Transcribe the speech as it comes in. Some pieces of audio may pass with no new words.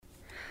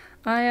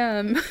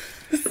I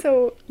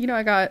so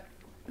I got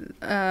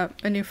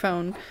a new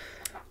phone.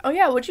 Oh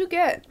yeah, what'd you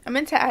get? I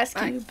meant to ask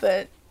you,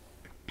 but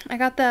I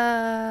got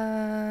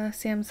the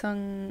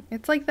Samsung.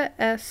 It's like the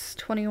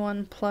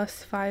S21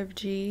 Plus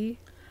 5G.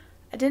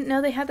 I didn't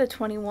know they had the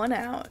 21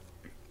 out.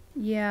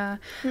 Yeah,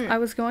 I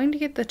was going to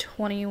get the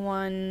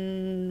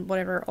 21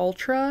 whatever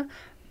Ultra,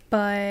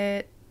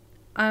 but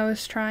I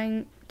was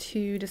trying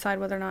to decide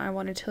whether or not I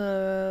wanted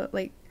to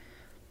like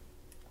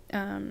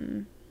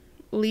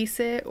lease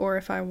it or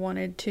if I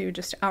wanted to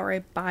just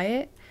outright buy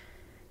it.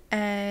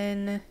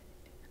 And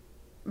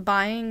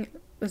buying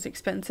was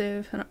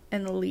expensive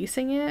and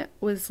leasing it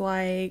was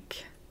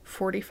like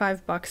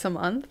 $45 a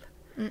month.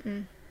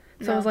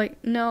 So I was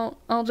like, no,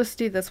 I'll just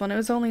do this one. It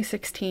was only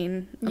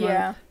 16 a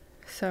month.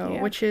 So,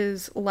 which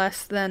is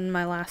less than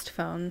my last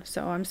phone,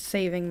 so I'm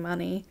saving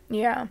money.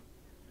 Yeah.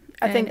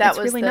 I think that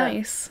was really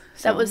nice.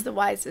 That was the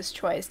wisest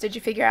choice. Did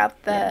you figure out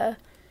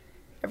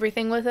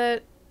everything with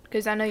it?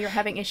 Because I know you're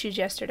having issues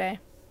yesterday.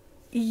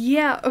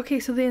 Yeah, okay,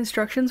 so the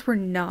instructions were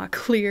not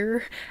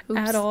clear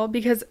at all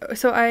because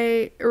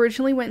I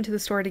originally went into the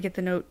store to get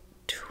the Note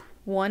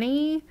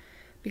 20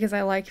 because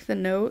I like the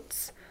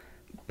notes,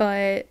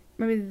 but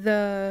maybe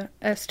the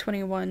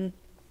S21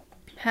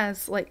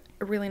 has like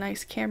a really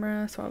nice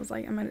camera, so I was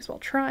like, I might as well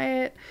try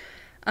it.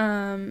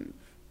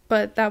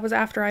 But that was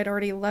after I'd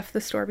already left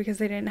the store because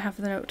they didn't have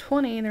the Note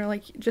 20, and they're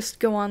like, just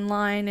go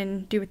online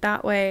and do it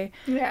that way.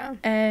 Yeah.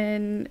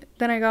 And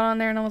then I got on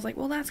there and I was like,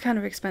 well, that's kind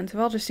of expensive.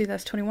 I'll just do the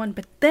S21.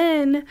 But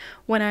then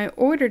when I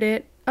ordered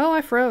it,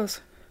 I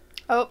froze.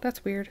 Oh.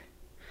 That's weird.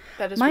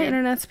 That is My weird.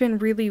 internet's been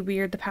really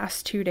weird the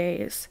past 2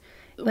 days.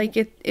 Like,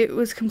 it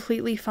was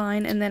completely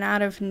fine, and then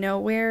out of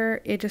nowhere,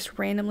 it just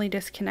randomly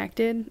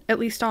disconnected, at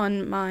least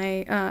on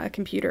my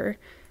computer.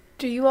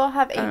 Do you all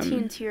have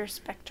AT&T or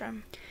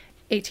Spectrum?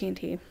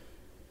 AT&T.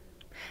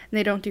 And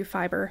they don't do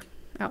fiber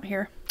out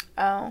here.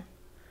 Oh.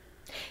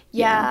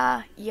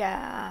 Yeah.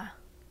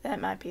 That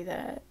might be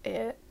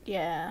it.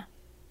 Yeah.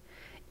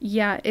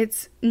 Yeah,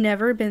 it's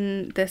never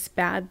been this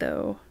bad,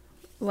 though.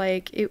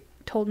 Like, it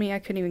told me I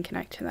couldn't even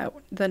connect to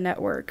the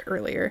network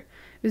earlier.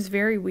 It was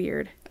very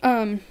weird.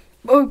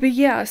 But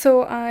yeah,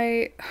 so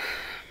I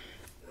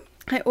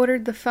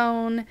ordered the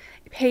phone,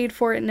 paid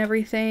for it and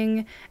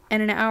everything,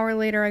 and an hour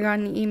later I got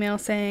an email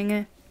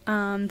saying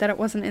that it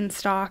wasn't in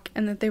stock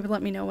and that they would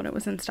let me know when it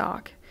was in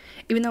stock.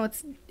 Even though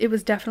it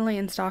was definitely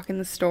in stock in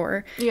the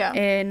store. Yeah.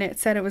 And it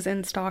said it was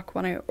in stock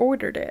when I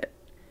ordered it.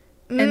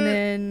 And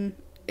then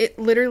it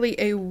literally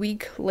a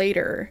week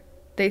later,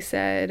 they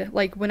said,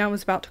 like, when I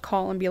was about to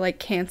call and be like,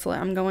 cancel it,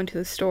 I'm going to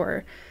the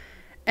store.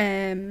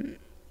 And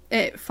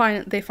they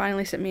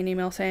finally sent me an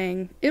email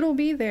saying, it'll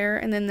be there.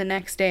 And then the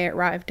next day it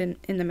arrived in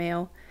the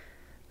mail.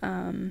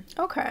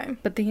 Okay.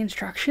 But the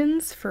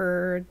instructions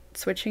for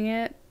switching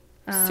it...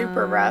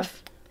 super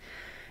rough.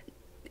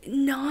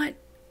 Not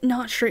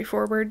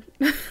straightforward.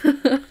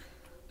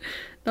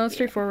 Not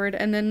straightforward.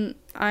 And then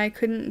I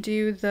couldn't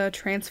do the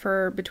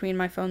transfer between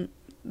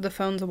the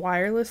phones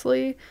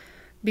wirelessly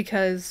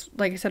because,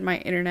 like I said, my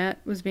internet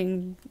was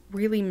being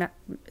really messed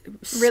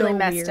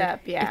weird.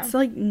 Up. Yeah, it's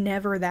like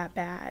never that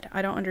bad.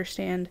 I don't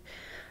understand.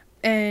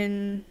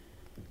 And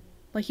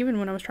like even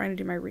when I was trying to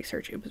do my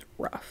research, it was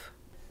rough.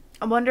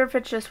 I wonder if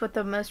it's just with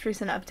the most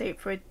recent update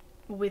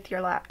with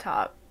your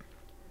laptop.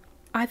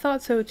 I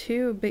thought so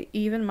too, but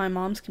even my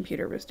mom's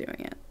computer was doing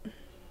it.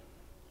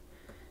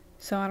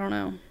 So I don't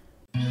know.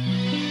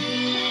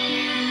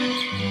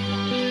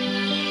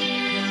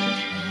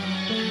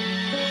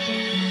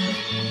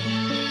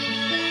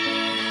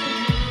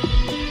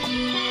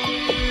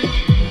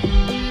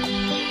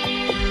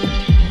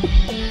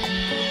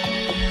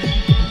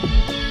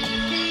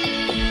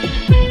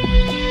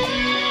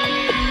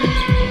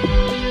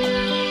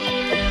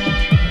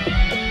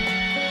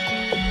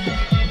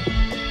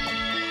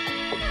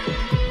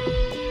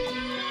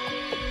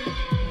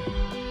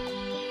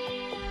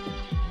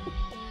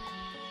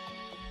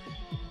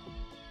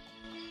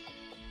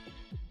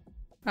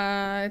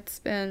 It's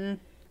been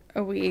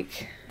a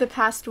week. The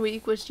past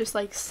week was just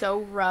like so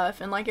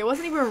rough, and like it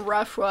wasn't even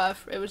rough,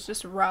 it was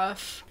just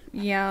rough.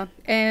 Yeah,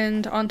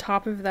 and on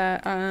top of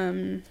that,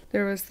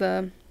 there was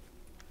the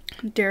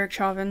Derek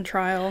Chauvin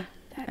trial,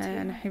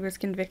 and he was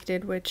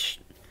convicted, which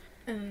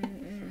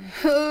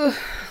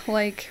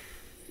like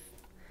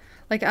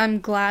I'm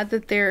glad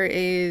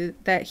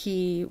that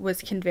he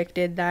was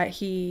convicted, that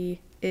he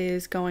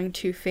is going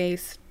to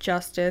face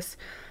justice.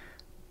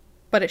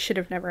 But it should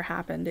have never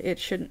happened. It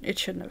shouldn't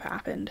have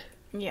happened.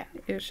 Yeah.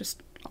 It was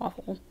just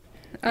awful.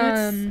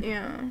 Yeah.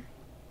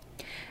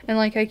 And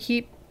like I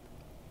keep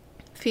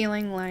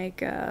feeling like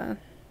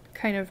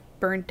kind of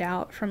burnt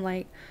out from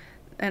like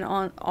the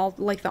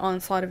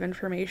onslaught of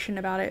information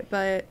about it,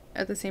 but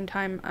at the same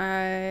time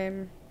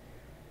I'm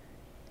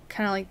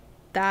kind of like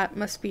that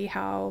must be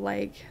how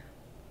like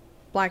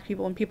Black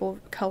people and people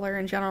of color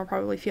in general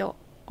probably feel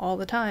all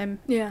the time.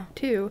 Yeah.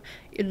 Too,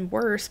 and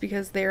worse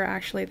because they're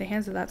actually the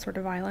hands of that sort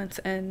of violence.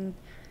 And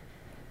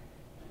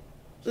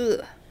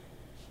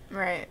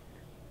right.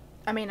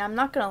 I mean, I'm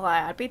not gonna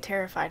lie, I'd be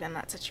terrified in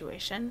that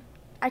situation.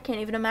 I can't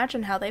even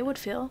imagine how they would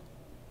feel.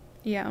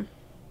 Yeah.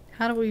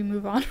 How do we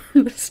move on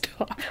from this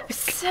topic?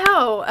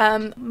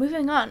 So,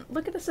 moving on.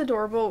 Look at this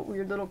adorable,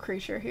 weird little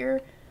creature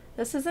here.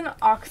 This is an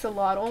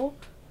axolotl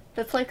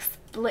that's, like,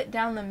 split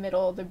down the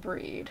middle of the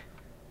breed.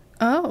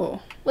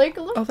 Oh. Like,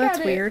 look at it. Oh, that's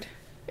weird.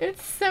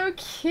 It's so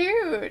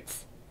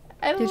cute.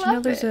 I love it. Did you know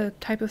there's a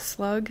type of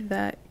slug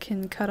that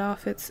can cut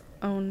off its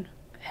own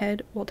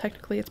head? Well,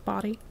 technically its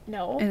body.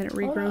 No. And then it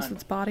Hold regrows on.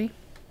 its body.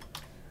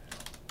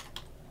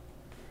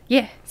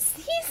 Yeah.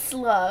 Sea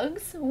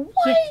slugs? What?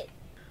 Yeah.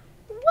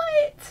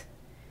 What?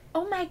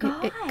 Oh my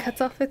god. It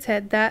cuts off its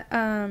head. That,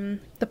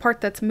 the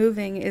part that's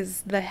moving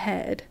is the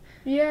head.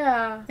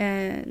 Yeah.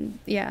 And,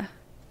 yeah.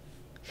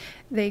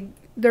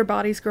 Their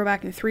bodies grow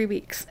back in 3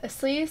 weeks. A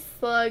sea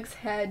slug's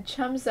head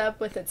chums up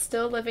with its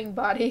still living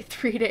body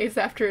 3 days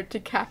after it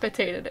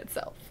decapitated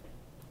itself.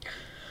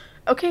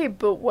 Okay,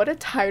 but what a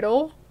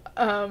title.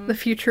 The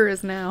future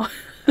is now.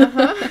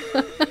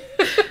 Uh-huh.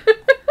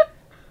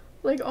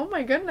 Like, oh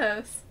my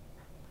goodness.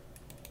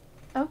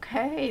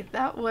 Okay,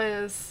 that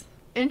was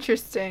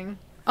interesting.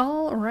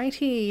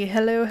 Alrighty.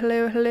 Hello,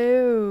 hello,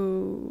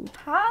 hello.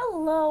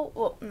 Hello.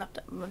 Well, not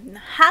that,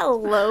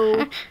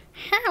 hello.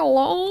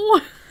 Hello.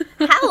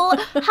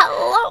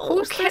 Hello.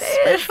 Who's the kiddies.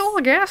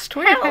 special guest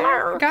we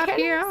Hello, have got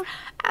kiddies. here?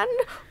 And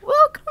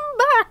welcome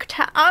back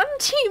to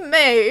Auntie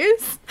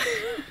May's.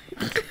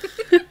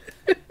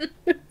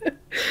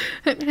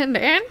 And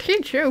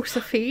Auntie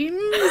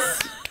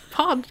Josephine's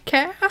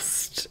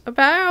podcast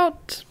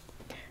about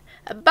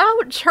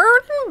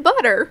churning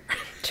butter.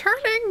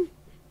 turning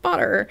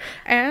butter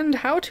and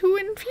how to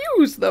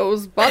infuse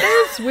those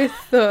butters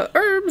with the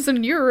herbs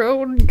in your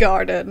own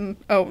garden.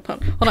 Oh,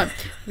 hold on.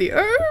 The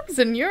herbs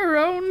in your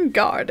own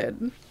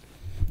garden.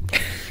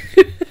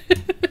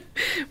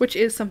 Which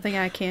is something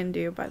I can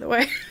do, by the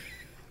way.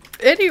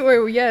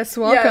 Anyway, yes,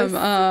 welcome.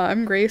 Yes.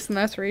 I'm Grace and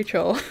that's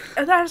Rachel.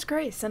 That is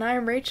Grace, and I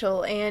am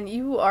Rachel, and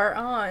you are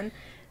on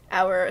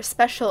our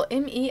special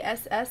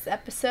MESS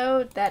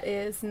episode that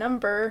is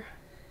number,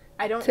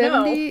 I don't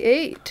know.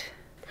 78.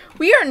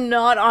 We are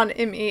not on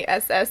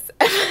MESS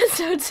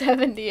episode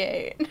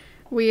 78.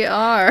 We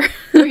are.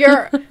 We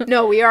are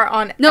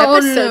on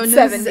episode 78.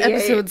 This is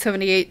episode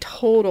 78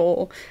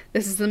 total.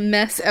 This is the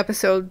mess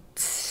episode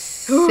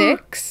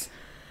 6.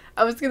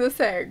 I was gonna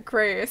say,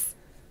 Grace,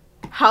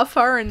 how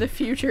far in the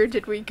future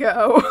did we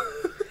go?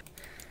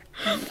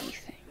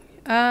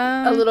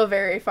 A little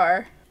very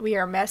far. We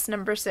are mess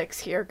number 6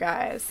 here,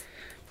 guys.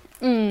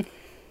 And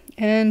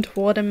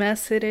what a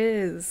mess it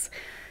is.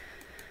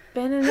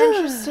 Been an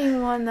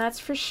interesting one, that's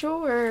for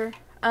sure.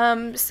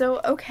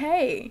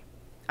 Okay.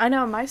 I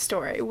know my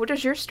story. What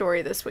is your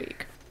story this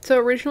week? So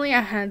originally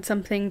I had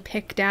something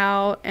picked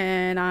out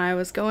and I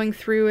was going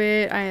through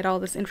it. I had all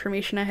this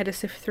information I had to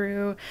sift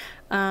through.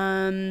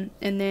 And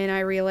then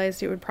I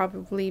realized it would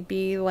probably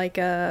be like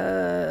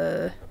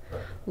a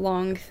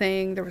long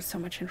thing. There was so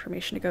much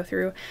information to go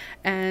through.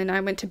 And I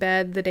went to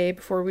bed the day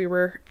before we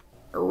were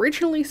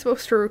originally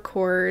supposed to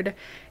record.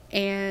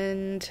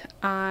 And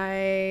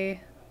I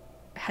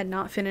had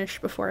not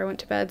finished before I went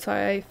to bed. So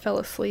I fell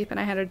asleep and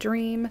I had a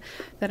dream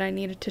that I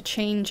needed to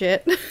change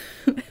it.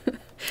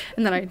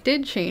 And then I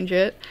did change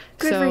it.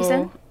 Good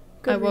reason.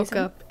 I woke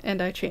up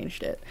and I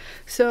changed it.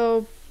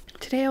 So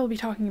today I will be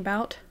talking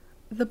about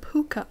the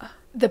puka.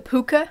 The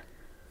puka?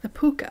 The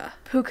puka.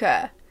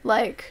 Puka.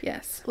 Like,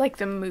 Yes. like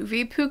the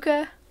movie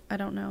Puka? I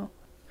don't know.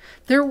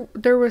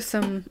 There was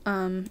some,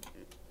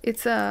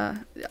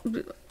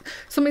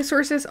 so my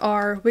sources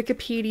are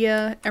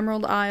Wikipedia,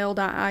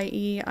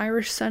 emeraldisle.ie,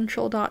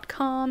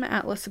 irishcentral.com,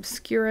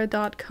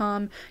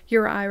 atlasobscura.com,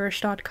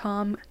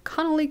 euroirish.com,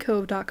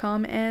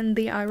 connollycove.com, and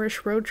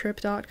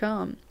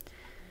theirishroadtrip.com.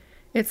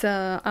 It's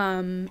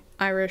a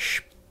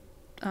Irish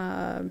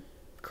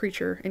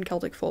creature in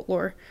Celtic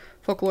folklore.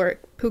 Folkloric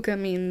puka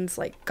means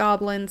like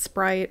goblin,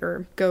 sprite,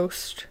 or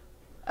ghost.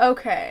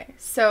 Okay,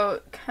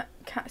 so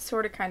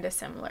sort of kind of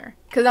similar.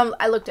 Because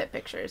I looked at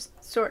pictures.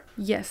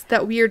 Yes,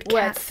 that weird cat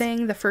What's-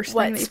 thing, the first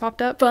thing that you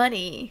popped up.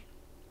 Funny.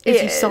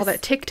 Is you saw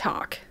that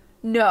TikTok.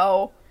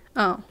 No.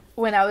 Oh.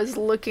 When I was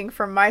looking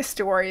for my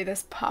story,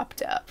 this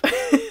popped up.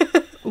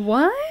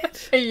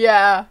 What?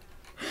 Yeah.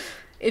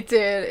 It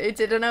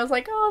did, and I was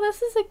like, oh,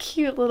 this is a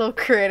cute little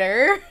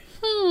critter.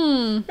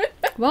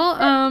 Well,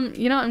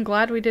 I'm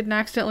glad we didn't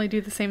accidentally do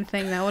the same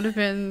thing. That would have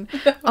been,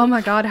 oh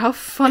my god, how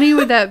funny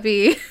would that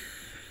be?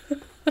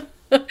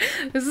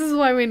 This is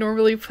why we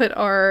normally put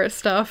our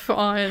stuff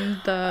on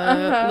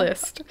the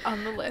list.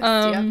 On the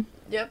list,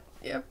 Yep.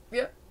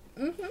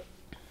 Mm-hmm.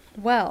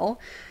 Well,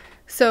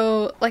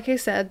 so, like I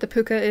said, the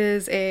puka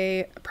is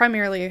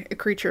primarily a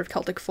creature of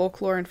Celtic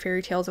folklore and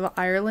fairy tales of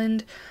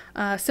Ireland.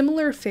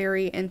 Similar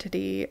fairy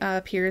entity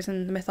appears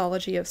in the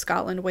mythology of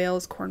Scotland,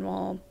 Wales,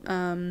 Cornwall,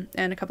 and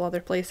a couple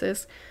other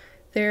places.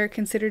 They're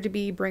considered to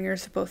be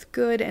bringers of both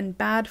good and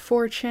bad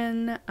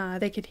fortune.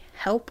 They could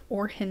help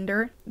or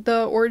hinder.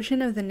 The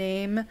origin of the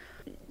name,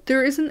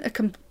 there isn't a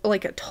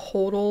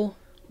total,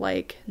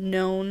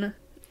 known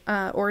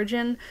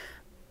origin,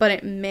 but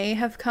it may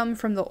have come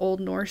from the Old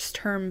Norse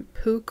term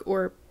puk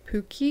or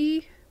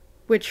puki,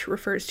 which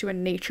refers to a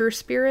nature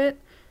spirit.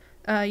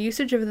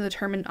 Usage of the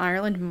term in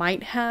Ireland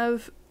might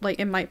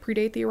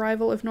predate the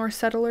arrival of Norse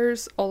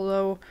settlers,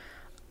 although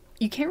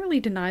you can't really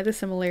deny the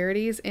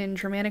similarities. In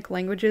Germanic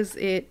languages,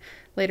 it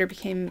later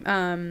became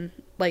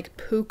like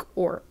pook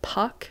or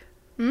puck.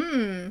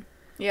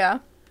 Yeah.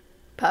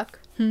 Puck.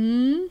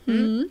 And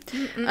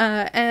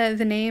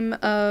the name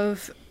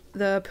of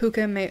the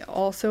puka may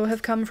also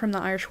have come from the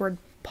Irish word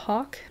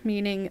pock,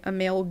 meaning a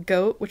male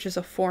goat, which is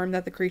a form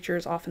that the creature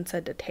is often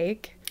said to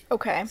take.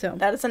 Okay, So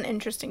that is an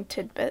interesting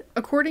tidbit.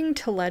 according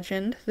to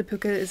legend, the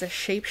puka is a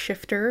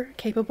shapeshifter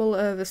capable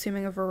of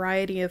assuming a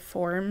variety of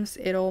forms.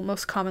 It'll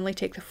most commonly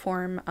take the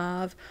form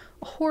of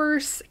a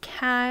horse,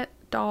 cat,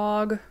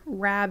 dog,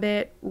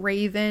 rabbit,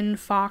 raven,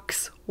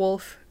 fox,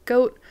 wolf,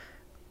 goat,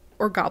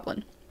 or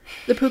goblin.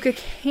 The puka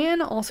can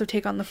also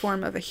take on the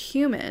form of a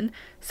human,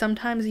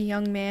 sometimes a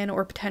young man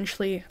or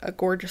potentially a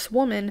gorgeous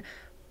woman,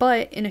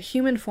 but in a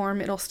human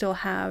form it'll still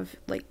have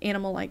like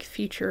animal-like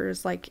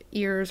features like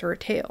ears or a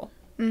tail.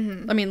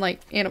 I mean, like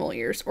animal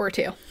ears or a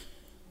tail.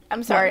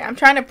 I'm sorry, I'm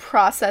trying to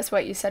process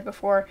what you said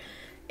before.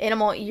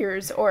 Animal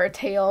ears or a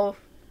tail.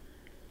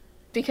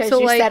 Because So,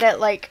 you like- said it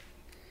like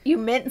you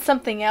meant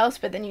something else,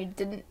 but then you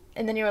didn't.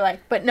 And then you were like,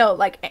 but no,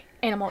 like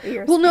animal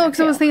ears. Well, no, and a because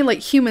I was tail. thinking like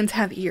humans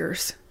have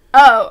ears.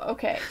 Oh,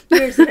 okay.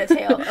 Ears and a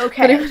tail. But it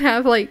Okay. would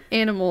have like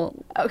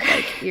animal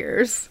Okay.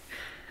 ears.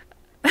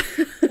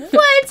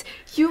 What?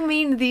 You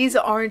mean these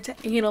aren't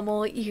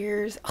animal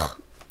ears?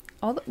 Ugh.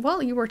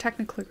 Well, you were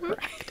technically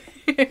correct.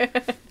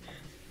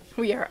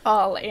 We are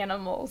all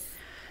animals.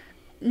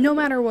 No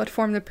matter what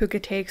form the puka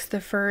takes, the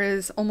fur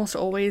is almost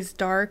always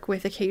dark,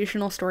 with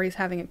occasional stories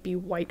having it be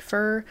white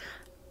fur.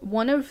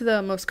 One of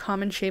the most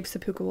common shapes the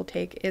puka will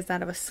take is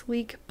that of a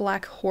sleek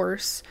black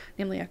horse,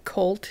 namely a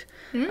colt,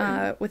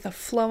 with a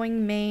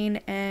flowing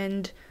mane,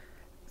 and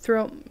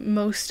throughout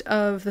most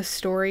of the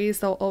stories,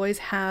 they'll always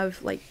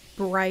have like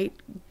bright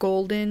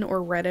golden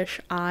or reddish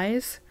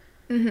eyes.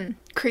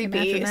 Creepy.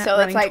 Imagine that So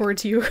running it's like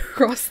towards you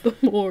across the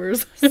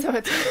moors. so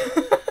it's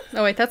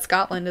Oh wait, that's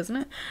Scotland, isn't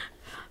it?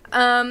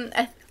 Are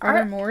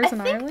there Moors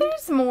in I think Ireland?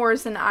 there's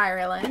Moors in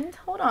Ireland.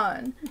 Hold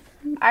on.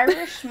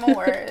 Irish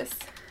Moors.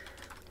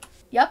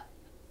 Yep,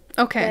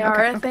 Okay, they okay,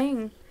 are a okay.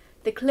 thing.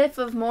 The Cliff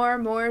of Moher,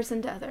 Moors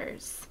and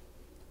Others.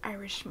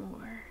 Irish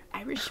Moor.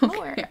 Irish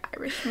Moor. Okay.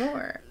 Irish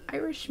Moor.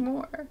 Irish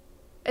Moor.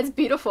 It's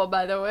beautiful,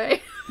 by the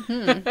way.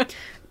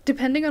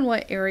 Depending on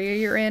what area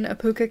you're in, a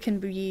puka can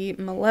be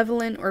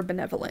malevolent or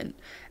benevolent.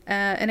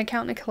 An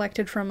account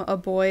collected from a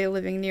boy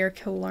living near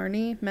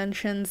Killarney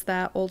mentions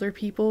that older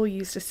people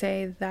used to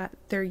say that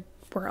there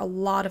were a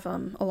lot of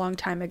them a long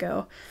time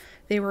ago.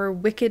 They were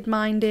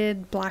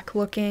wicked-minded,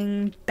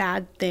 black-looking,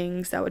 bad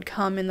things that would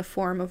come in the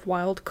form of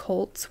wild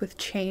colts with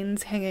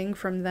chains hanging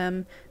from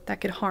them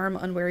that could harm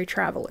unwary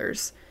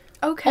travelers.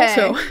 Okay.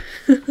 Also,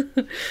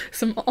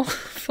 some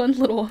fun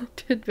little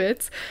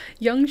tidbits.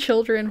 Young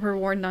children were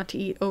warned not to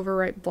eat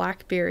overripe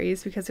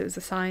blackberries because it was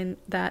a sign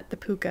that the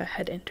puka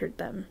had entered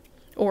them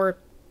or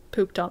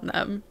pooped on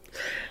them.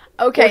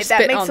 Okay, Or that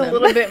spit makes on a them.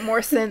 little bit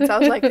more sense. I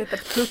was like, that the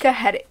puka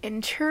had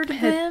entered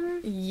them?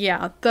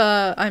 Yeah,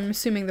 I'm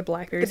assuming the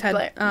blackberries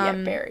had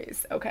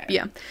Berries. Okay.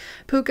 Yeah.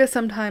 Puka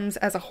sometimes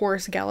as a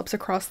horse gallops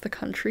across the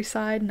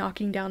countryside,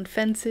 knocking down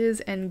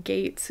fences and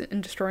gates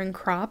and destroying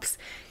crops.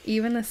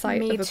 Even the sight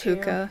Me of a too.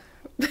 puka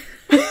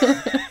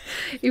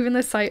Even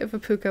the sight of a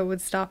puka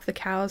would stop the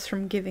cows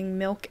from giving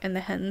milk and the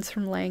hens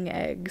from laying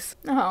eggs.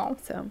 Oh.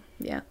 So,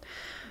 yeah.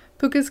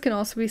 Pukas can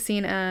also be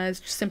seen as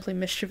just simply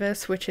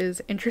mischievous, which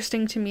is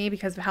interesting to me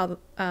because of how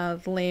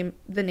the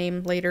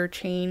name later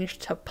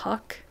changed to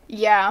Puck.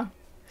 Yeah.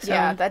 So-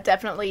 Yeah, that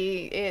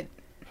definitely,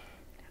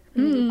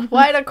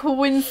 quite a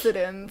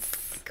coincidence.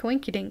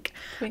 Coinkydink.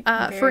 Very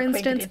For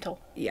instance,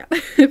 coincidental. yeah,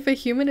 if a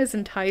human is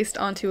enticed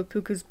onto a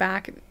puka's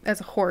back as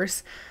a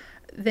horse,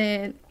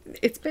 then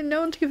it's been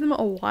known to give them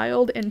a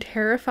wild and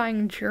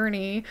terrifying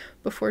journey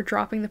before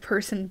dropping the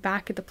person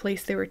back at the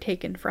place they were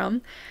taken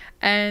from.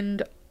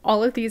 And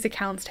all of these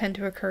accounts tend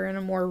to occur in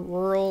a more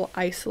rural,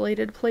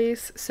 isolated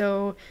place,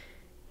 so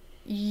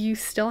you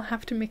still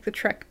have to make the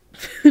trek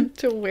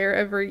to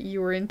wherever you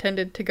were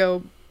intended to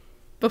go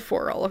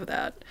before all of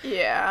that.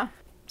 Yeah.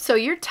 So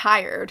you're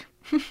tired.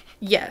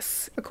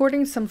 Yes.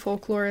 According to some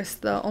folklorists,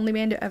 the only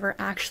man to ever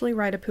actually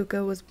ride a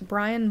puka was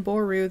Brian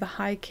Boru, the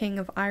High King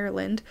of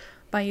Ireland,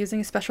 by using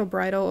a special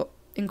bridle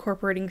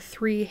incorporating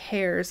 3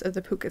 hairs of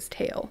the puka's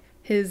tail.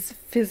 His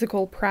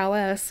physical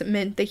prowess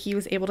meant that he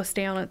was able to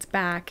stay on its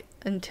back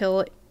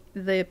until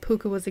the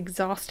puka was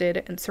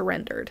exhausted and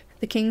surrendered.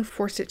 The king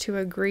forced it to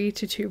agree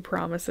to 2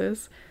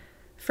 promises.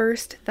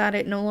 First, that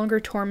it no longer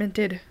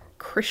tormented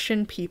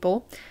Christian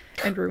people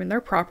and ruined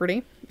their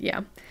property.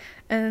 Yeah.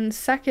 And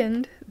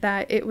second,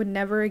 that it would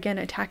never again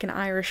attack an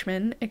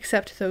Irishman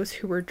except those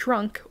who were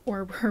drunk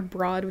or were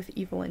abroad with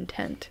evil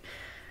intent.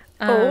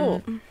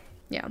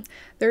 Yeah.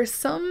 There's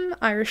some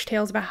Irish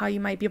tales about how you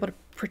might be able to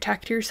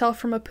protect yourself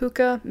from a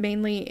puka,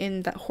 mainly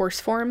in that horse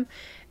form.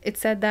 It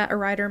said that a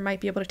rider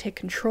might be able to take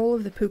control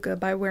of the puka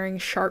by wearing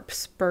sharp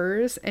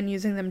spurs and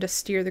using them to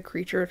steer the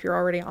creature if you're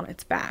already on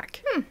its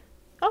back.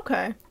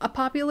 Okay. A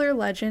popular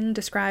legend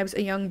describes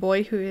a young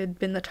boy who had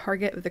been the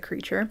target of the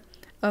creature.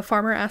 A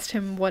farmer asked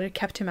him what had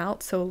kept him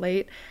out so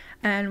late,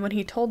 and when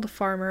he told the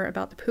farmer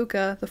about the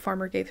puka, the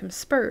farmer gave him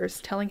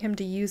spurs, telling him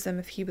to use them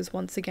if he was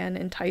once again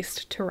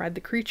enticed to ride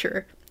the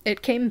creature.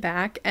 It came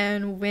back,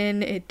 and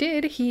when it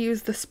did, he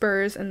used the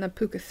spurs and the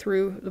puka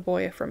threw the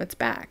boy from its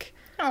back.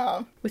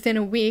 Oh. Within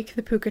a week,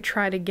 the puka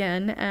tried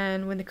again,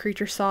 and when the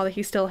creature saw that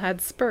he still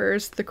had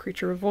spurs, the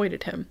creature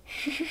avoided him.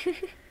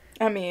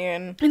 I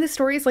mean... In the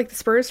stories, like, the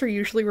spurs are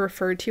usually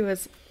referred to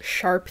as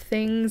sharp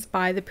things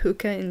by the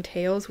puka in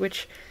tales,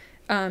 which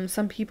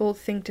some people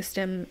think to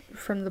stem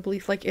from the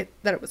belief, like,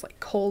 that it was, like,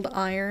 cold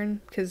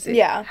iron, because it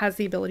has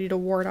the ability to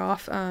ward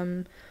off,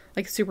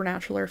 like,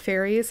 supernatural or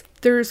fairies.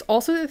 There's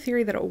also the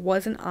theory that it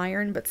wasn't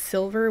iron, but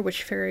silver,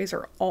 which fairies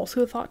are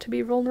also thought to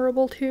be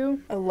vulnerable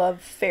to. I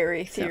love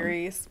fairy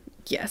theories.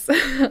 Yes.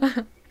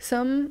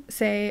 Some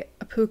say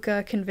a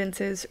puka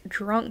convinces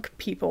drunk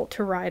people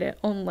to ride it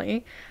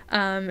only,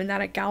 and that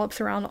it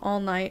gallops around all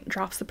night,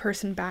 drops the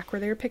person back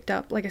where they were picked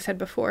up, like I said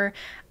before.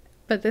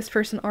 But this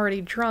person already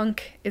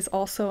drunk is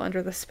also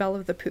under the spell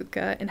of the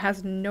puka and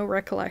has no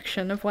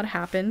recollection of what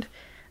happened.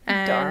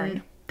 And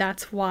Darn.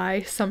 that's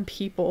why some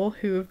people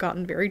who have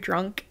gotten very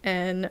drunk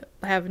and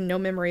have no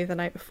memory of the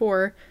night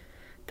before,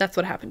 that's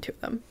what happened to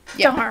them.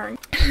 Darn.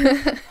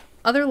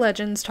 Other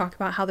legends talk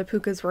about how the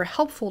pukas were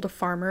helpful to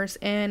farmers,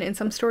 and in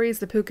some stories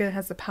the puka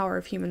has the power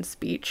of human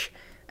speech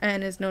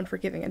and is known for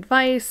giving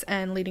advice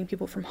and leading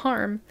people from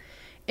harm.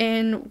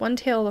 In one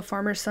tale, the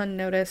farmer's son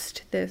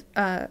noticed the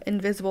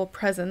invisible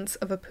presence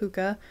of a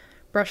puka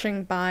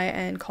brushing by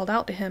and called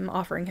out to him,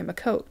 offering him a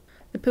coat.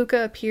 The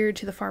puka appeared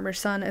to the farmer's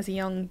son as a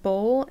young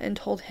bull and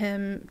told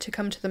him to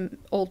come to the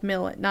old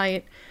mill at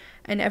night.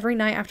 And every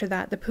night after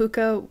that, the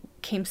puka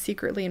came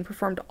secretly and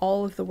performed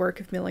all of the work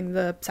of milling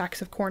the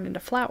sacks of corn into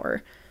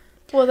flour.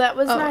 Well, that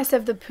was nice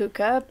of the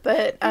puka,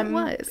 but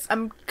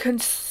I'm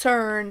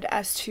concerned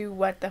as to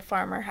what the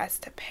farmer has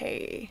to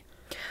pay.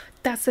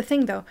 That's the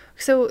thing, though.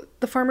 So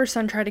the farmer's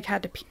son tried to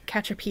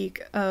catch a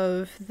peek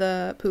of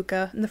the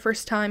puka, and the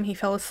first time he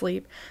fell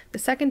asleep. The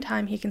second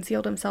time he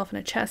concealed himself in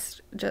a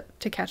chest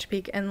to catch a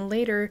peek, and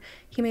later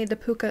he made the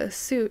puka a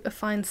suit of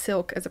fine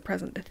silk as a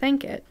present to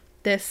thank it.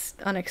 This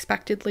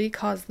unexpectedly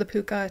caused the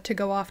puka to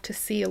go off to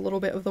see a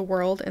little bit of the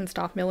world and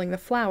stop milling the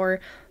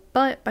flour,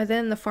 but by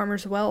then the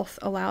farmer's wealth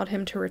allowed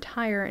him to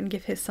retire and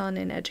give his son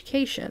an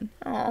education.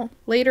 Aww.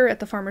 Later,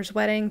 at the farmer's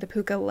wedding, the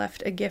puka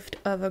left a gift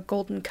of a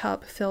golden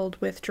cup filled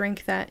with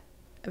drink that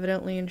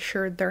evidently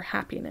ensured their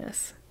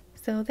happiness.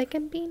 So they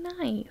can be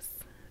nice.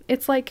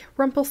 It's like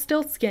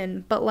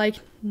Rumpelstiltskin, but, like,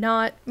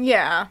 not...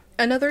 Yeah.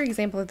 Another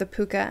example of the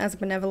puka as a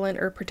benevolent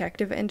or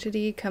protective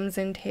entity comes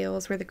in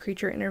tales where the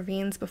creature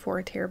intervenes before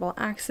a terrible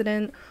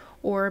accident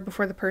or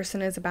before the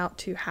person is about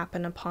to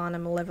happen upon a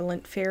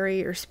malevolent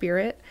fairy or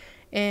spirit.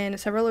 In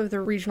several of the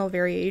regional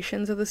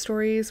variations of the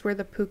stories where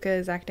the puka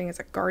is acting as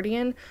a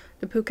guardian,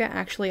 the puka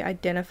actually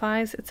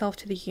identifies itself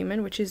to the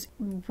human, which is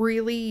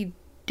really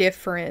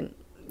different.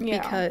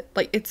 Yeah. Because,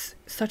 like, it's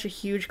such a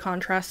huge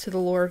contrast to the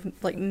lore of,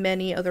 like,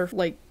 many other,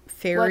 like,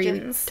 fairy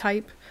legends.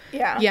 Type.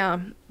 Yeah. Yeah.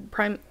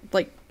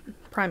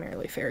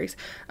 Primarily fairies,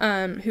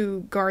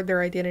 who guard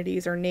their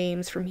identities or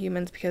names from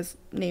humans because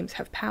names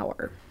have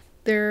power.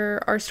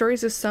 There are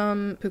stories of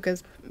some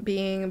pukas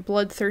being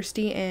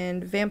bloodthirsty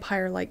and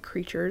vampire-like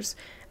creatures,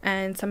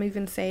 and some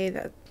even say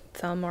that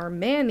some are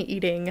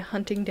man-eating,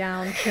 hunting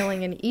down,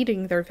 killing, and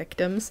eating their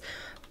victims,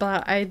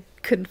 but I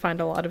couldn't find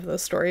a lot of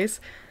those stories.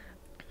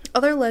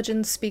 Other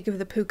legends speak of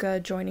the puka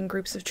joining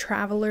groups of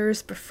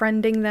travelers,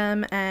 befriending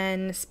them,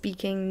 and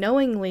speaking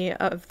knowingly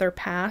of their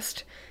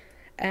past,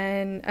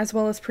 and as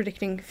well as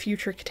predicting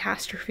future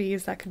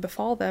catastrophes that could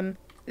befall them.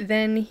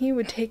 Then he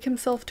would take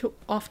himself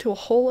off to a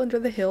hole under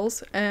the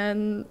hills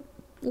and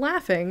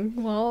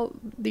laughing while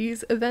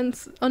these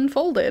events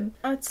unfolded.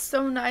 That's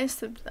so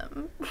nice of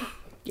them.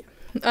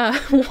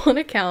 One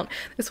account,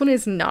 this one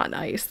is not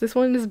nice. This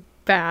one is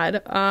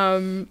bad.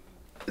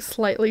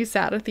 Slightly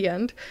sad at the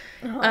end.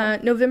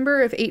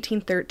 November of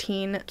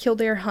 1813,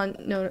 Kildare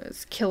Hunt, known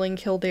as Killing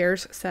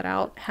Kildares, set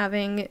out,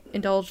 having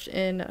indulged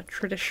in a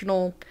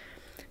traditional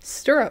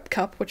stirrup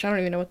cup, which I don't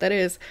even know what that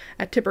is,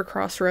 at Tipper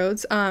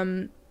Crossroads.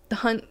 The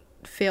hunt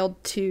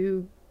failed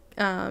to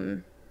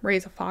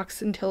raise a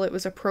fox until it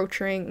was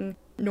approaching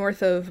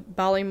north of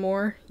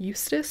Ballymore,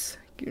 Eustace,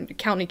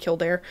 County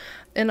Kildare,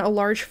 and a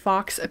large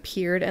fox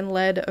appeared and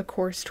led a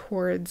course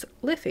towards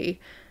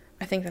Liffey.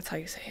 I think that's how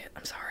you say it.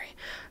 I'm sorry.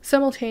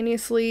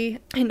 Simultaneously,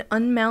 an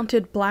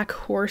unmounted black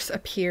horse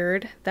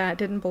appeared that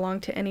didn't belong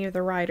to any of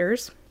the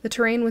riders. The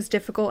terrain was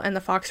difficult and the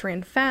fox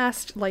ran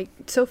fast, like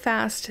so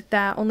fast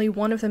that only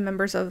one of the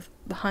members of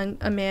the hunt,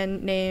 a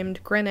man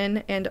named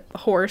Grennan, and a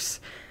horse,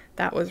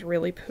 that was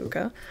really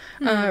puka,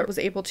 was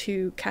able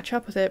to catch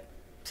up with it.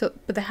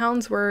 But the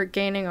hounds were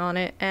gaining on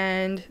it,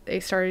 and they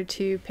started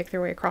to pick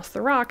their way across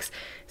the rocks.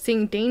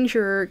 Seeing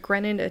danger,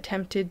 Grennan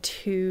attempted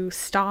to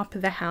stop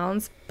the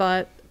hounds,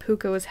 but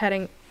Puka was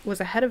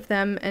ahead of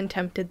them and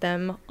tempted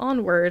them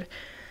onward.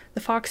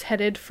 The fox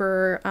headed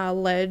for a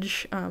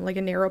ledge, like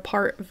a narrow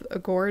part of a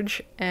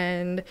gorge,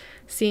 and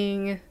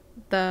seeing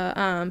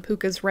the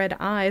puka's red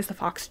eyes, the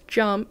fox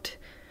jumped.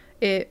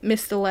 It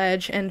missed the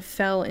ledge and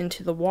fell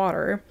into the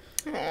water.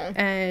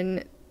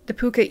 And the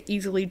puka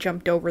easily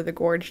jumped over the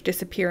gorge,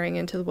 disappearing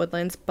into the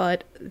woodlands,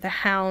 but the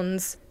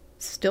hounds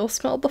still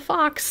smelled the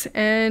fox,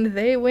 and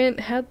they went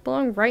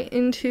headlong right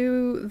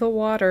into the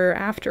water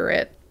after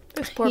it.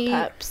 Those poor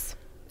pups.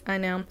 I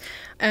know.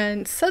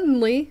 And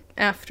suddenly,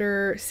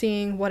 after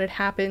seeing what had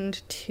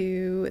happened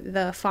to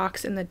the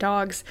fox and the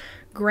dogs,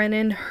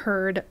 Grennan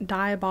heard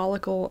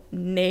diabolical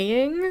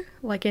neighing,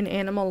 like an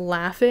animal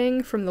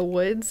laughing from the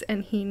woods,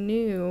 and he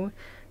knew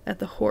that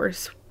the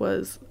horse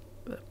was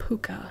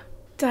Puka.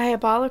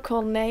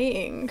 Diabolical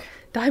neighing.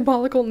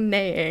 Diabolical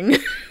neighing.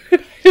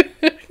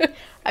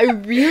 I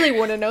really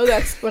want to know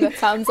that's what it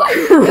sounds like.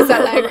 Is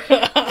that like...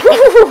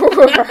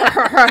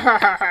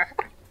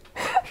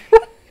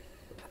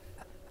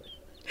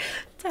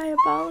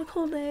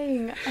 Diabolical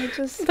neighing.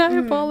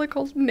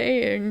 Diabolical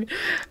neighing.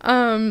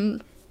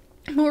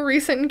 More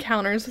recent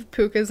encounters with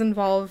pukas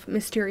involve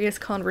mysterious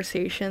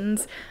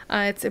conversations.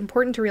 It's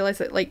important to realize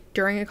that, like,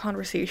 during a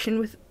conversation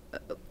with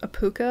a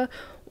puka,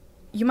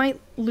 you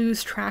might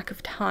lose track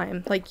of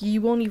time. Like,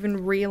 you won't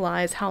even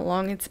realize how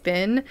long it's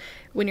been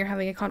when you're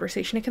having a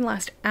conversation. It can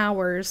last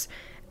hours,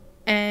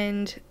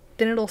 and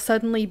then it'll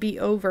suddenly be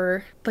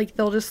over. Like,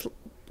 they'll just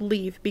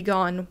leave, be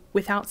gone,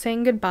 without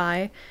saying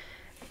goodbye.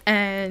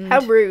 And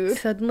how rude.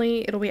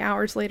 Suddenly it'll be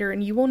hours later,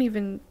 and you won't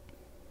even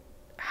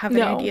have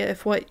an idea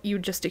if what you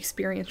just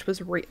experienced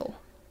was real.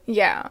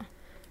 Yeah.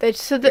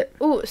 So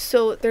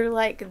they're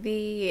like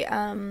the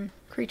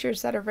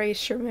creatures that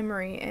erase your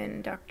memory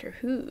in Doctor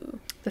Who.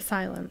 The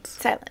Silence.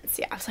 Silence,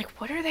 yeah. I was like,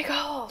 what are they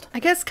called? I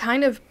guess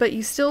kind of, but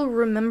you still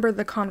remember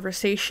the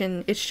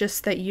conversation. It's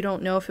just that you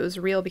don't know if it was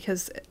real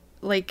because,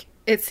 like,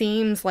 it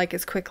seems like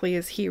as quickly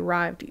as he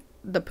arrived,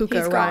 the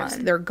puka arrives,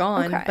 they're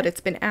gone, but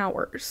it's been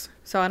hours.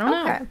 So I don't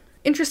know.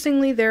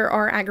 Interestingly, there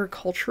are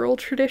agricultural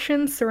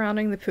traditions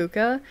surrounding the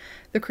puka,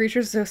 the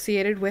creatures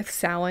associated with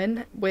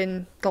Samhain,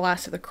 when the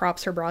last of the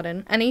crops are brought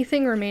in.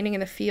 Anything remaining in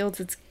the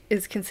fields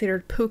is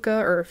considered puka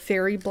or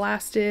fairy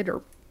blasted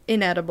or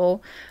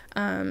inedible.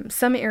 In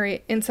some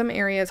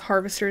areas,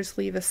 harvesters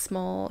leave a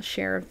small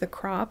share of the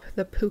crop,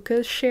 the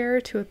puka's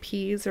share, to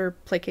appease or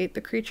placate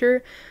the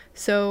creature.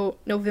 So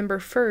November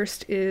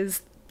 1st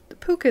is the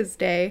puka's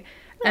day,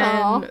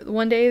 and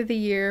one day of the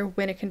year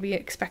when it can be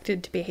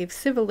expected to behave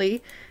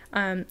civilly.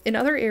 In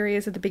other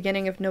areas at the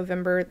beginning of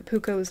November, the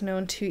puka is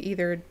known to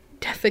either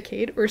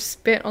defecate or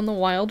spit on the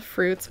wild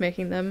fruits,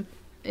 making them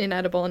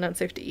inedible and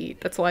unsafe to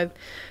eat. That's why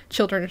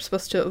children are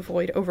supposed to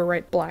avoid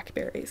overripe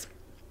blackberries.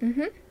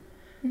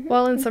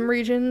 While in some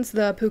regions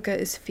the puka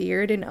is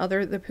feared, in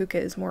other the puka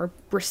is more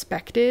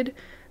respected.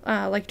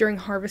 Like during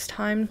harvest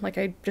time, like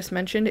I just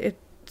mentioned,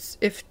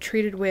 if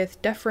treated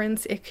with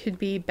deference, it could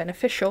be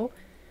beneficial.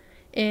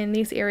 In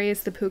these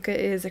areas, the puka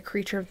is a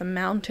creature of the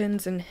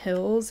mountains and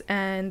hills,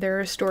 and there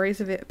are stories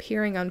of it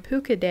appearing on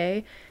Puka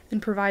Day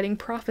and providing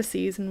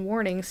prophecies and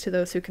warnings to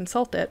those who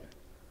consult it.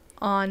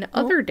 On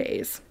other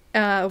days,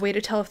 a way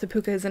to tell if the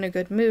puka is in a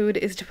good mood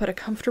is to put a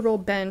comfortable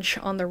bench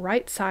on the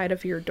right side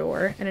of your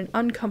door and an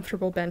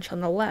uncomfortable bench on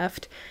the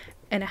left,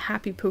 and a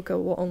happy puka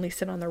will only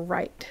sit on the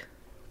right,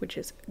 which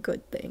is a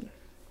good thing.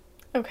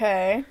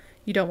 Okay.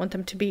 You don't want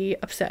them to be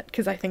upset,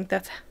 because I think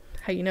that's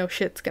how you know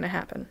shit's gonna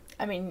happen.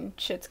 I mean,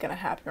 shit's gonna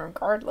happen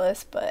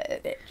regardless,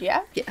 but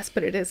yeah. Yes,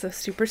 but it is a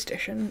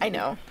superstition. I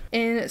know.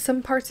 In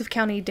some parts of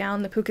County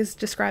Down, the puka is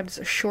described as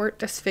a short,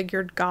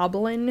 disfigured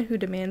goblin who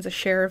demands a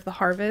share of the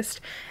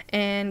harvest.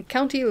 And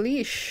County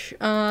Laois,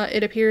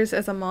 it appears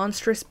as a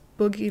monstrous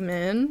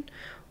boogeyman,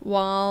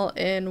 while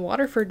in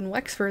Waterford and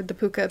Wexford, the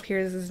puka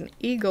appears as an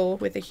eagle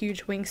with a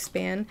huge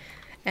wingspan,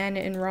 and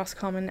in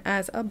Roscommon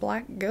as a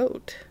black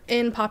goat.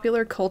 In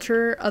popular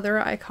culture,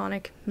 other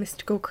iconic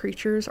mystical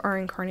creatures are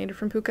incarnated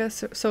from puka.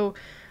 So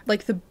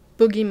like, the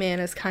boogeyman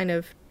is kind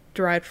of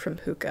derived from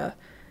puka.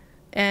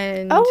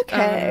 And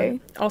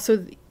also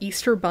the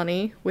Easter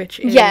Bunny, which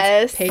is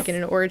pagan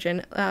in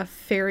origin, a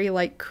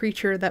fairy-like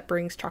creature that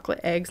brings chocolate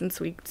eggs and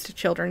sweets to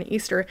children at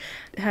Easter.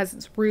 It has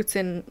its roots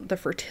in the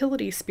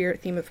fertility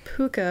spirit theme of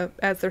puka,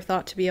 as they're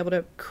thought to be able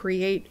to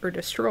create or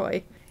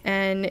destroy.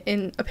 And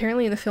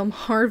apparently in the film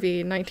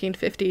Harvey,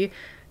 1950,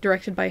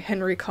 directed by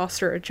Henry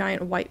Koster, a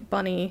giant white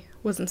bunny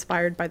was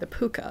inspired by the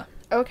puka.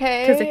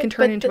 Okay. Because it can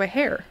turn into a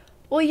hare.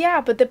 Well, yeah,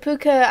 but the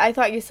puka, I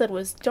thought you said,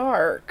 was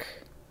dark.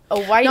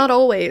 A white... Not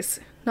always.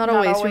 Not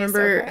always.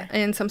 Remember,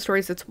 in some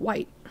stories it's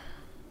white.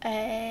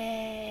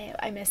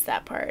 I missed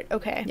that part.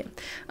 Okay.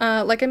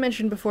 Yeah. Like I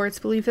mentioned before, it's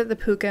believed that the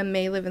puka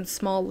may live in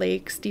small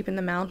lakes deep in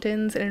the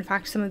mountains, and in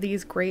fact some of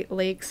these great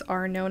lakes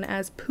are known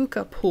as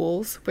puka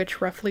pools,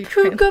 which roughly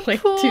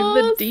translate to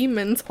the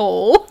demon's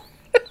hole.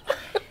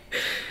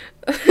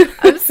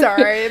 I'm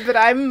sorry, but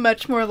I'm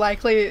much more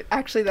likely...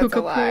 Actually, that's puka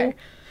a lie. Pool.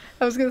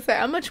 I was going to say,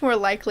 I'm much more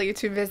likely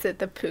to visit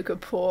the puka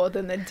pool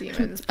than the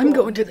demon's pool. I'm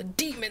going to the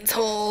demon's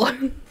hole.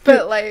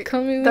 But, like,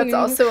 that's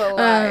also a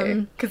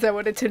lie, because I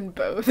would attend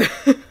both.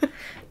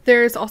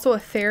 There's also a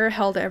fair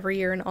held every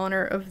year in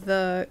honor of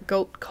the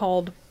goat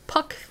called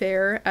Puck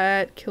Fair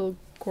at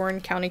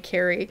Kilgorn, County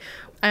Kerry.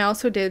 I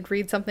also did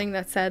read something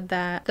that said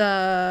that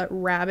the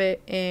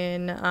rabbit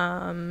in,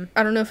 I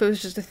don't know if it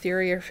was just a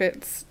theory or if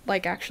it's,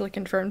 like, actually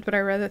confirmed, but I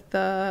read that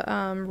the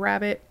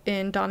rabbit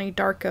in Donnie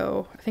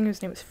Darko, I think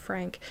his name was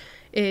Frank,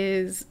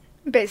 was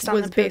based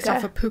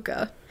off of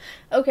Puka.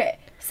 Okay,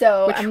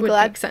 so which I'm would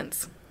glad. Make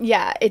sense.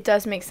 Yeah, it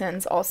does make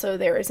sense. Also,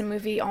 there is a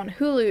movie on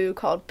Hulu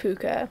called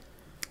Puka.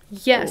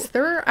 Yes,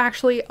 there are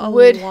actually a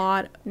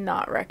lot.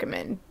 Not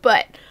recommend,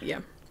 but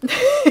yeah.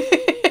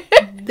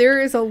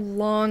 There is a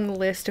long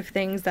list of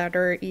things that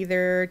are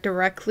either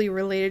directly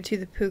related to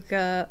the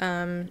puka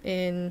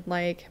in,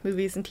 like,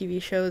 movies and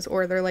TV shows,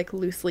 or they're, like,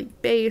 loosely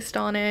based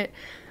on it.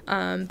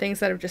 Things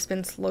that have just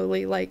been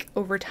slowly, like,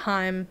 over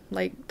time,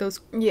 like, those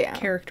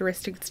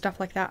characteristics and stuff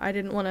like that. I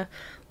didn't want to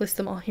list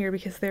them all here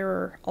because there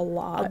are a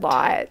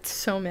lot.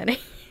 So many.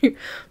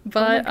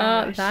 But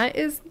that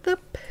is the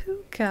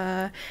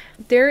puka.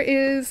 There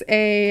is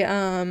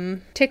a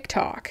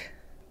TikTok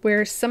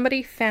where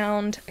somebody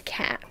found a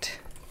cat.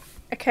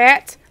 A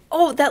cat?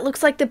 Oh, that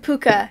looks like the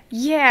puka.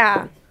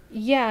 Yeah.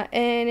 Yeah,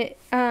 and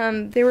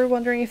they were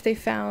wondering if they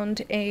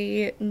found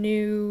a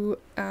new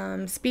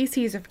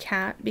species of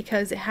cat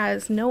because it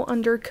has no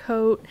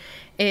undercoat.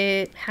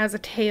 It has a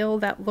tail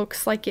that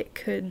looks like it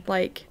could,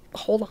 like,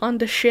 hold on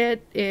to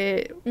shit.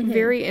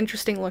 Very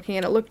interesting looking,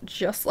 and it looked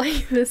just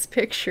like this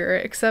picture,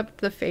 except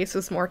the face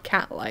was more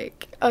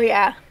cat-like. Oh,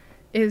 yeah.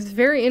 It is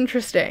very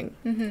interesting.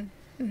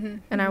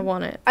 And I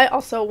want it. I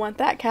also want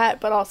that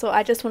cat, but also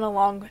I just want a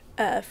long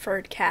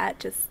furred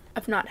cat.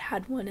 I've not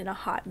had one in a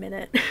hot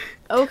minute.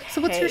 Okay.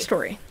 So what's your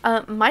story?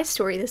 My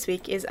story this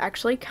week is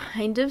actually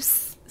kind of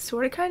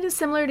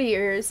similar to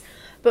yours,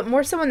 but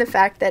more so in the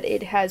fact that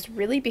it has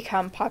really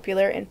become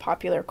popular in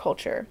popular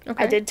culture.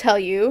 Okay. I did tell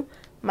you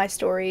my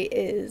story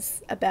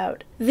is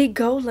about the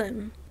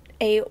Golem,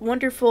 a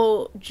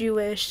wonderful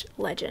Jewish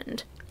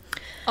legend.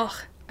 Oh,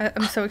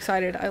 I'm so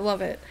excited. I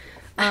love it.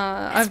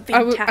 I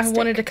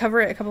wanted to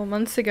cover it a couple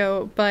months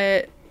ago,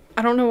 but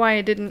I don't know why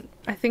I didn't.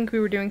 I think we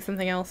were doing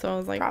something else, so I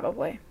was like...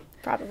 Probably.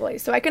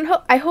 So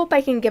I hope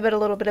I can give it a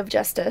little bit of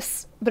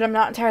justice, but I'm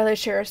not entirely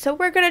sure, so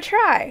we're gonna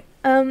try.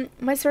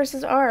 My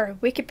sources are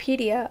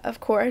Wikipedia, of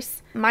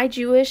course,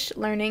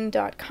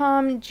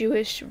 myjewishlearning.com,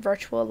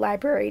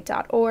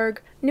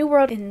 jewishvirtuallibrary.org,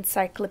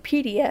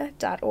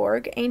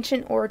 newworldencyclopedia.org,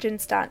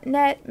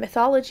 ancientorigins.net,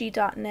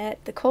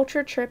 mythology.net,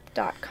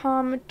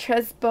 theculturetrip.com,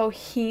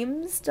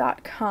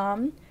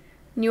 tresbohemes.com,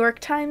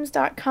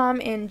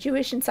 newyorktimes.com, and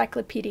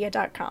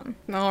jewishencyclopedia.com.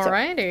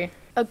 Alrighty. So,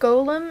 a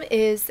golem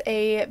is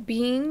a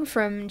being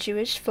from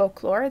Jewish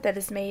folklore that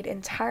is made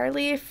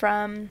entirely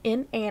from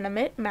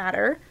inanimate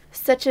matter,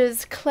 such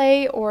as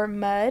clay or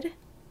mud,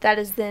 that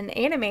is then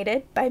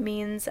animated by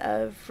means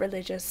of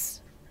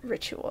religious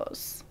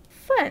rituals.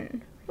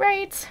 Fun,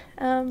 right?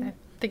 I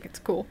think it's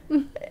cool.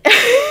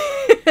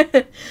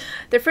 The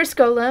first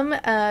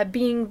golem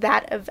being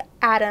that of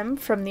Adam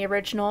from the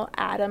original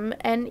Adam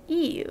and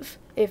Eve.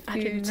 I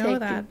didn't know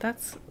that.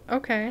 That's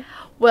okay.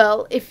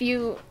 Well, if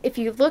you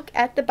look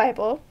at the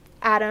Bible,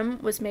 Adam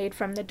was made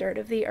from the dirt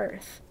of the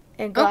earth,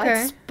 and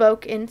God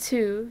spoke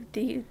into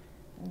the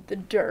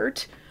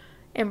dirt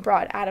and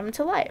brought Adam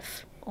to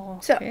life. Okay.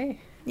 So,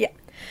 yeah.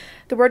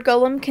 The word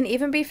golem can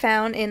even be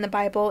found in the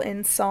Bible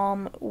in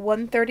Psalm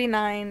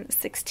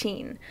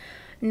 139:16,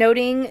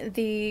 noting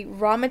the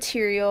raw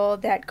material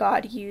that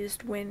God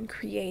used when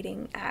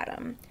creating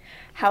Adam.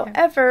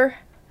 However,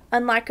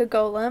 unlike a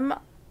golem,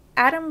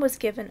 Adam was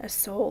given a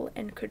soul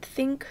and could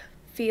think,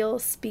 feel,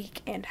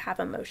 speak, and have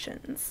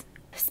emotions.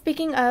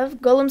 Speaking of,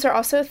 golems are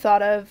also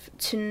thought of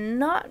to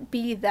not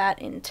be that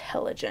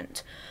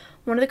intelligent.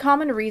 One of the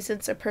common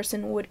reasons a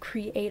person would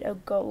create a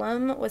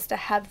golem was to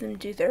have them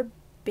do their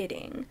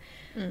bidding.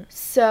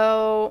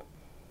 So,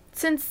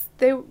 since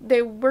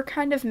they were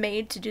kind of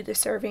made to do the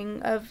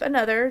serving of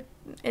another,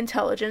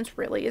 intelligence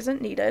really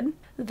isn't needed.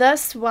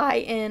 Thus why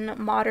in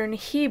modern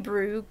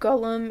Hebrew,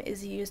 golem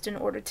is used in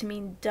order to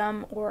mean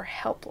dumb or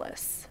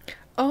helpless.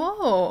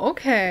 Oh,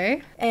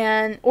 okay.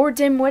 Or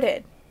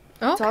dim-witted.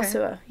 Okay. It's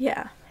also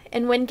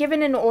And when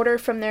given an order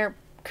from their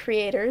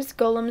creators,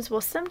 golems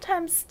will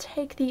sometimes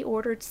take the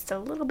order just a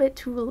little bit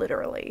too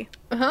literally.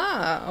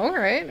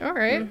 Alright.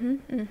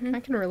 I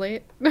can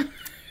relate.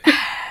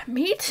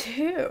 Me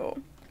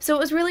too. So it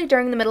was really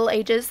during the Middle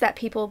Ages that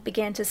people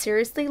began to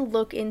seriously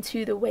look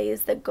into the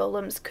ways that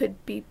golems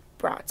could be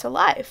brought to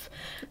life.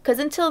 Because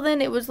until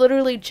then, it was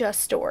literally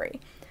just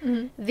story.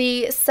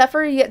 The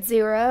Sefer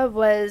Yetzirah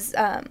was,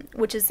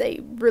 which is a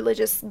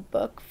religious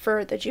book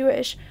for the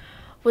Jewish,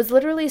 was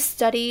literally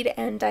studied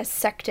and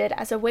dissected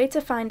as a way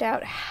to find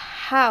out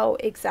how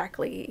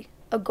exactly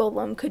a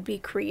golem could be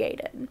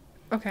created.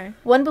 Okay.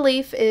 One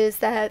belief is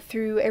that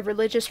through a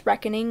religious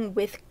reckoning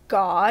with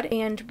God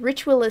and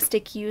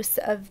ritualistic use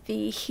of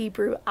the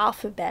Hebrew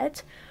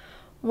alphabet,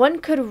 one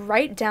could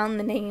write down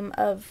the name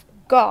of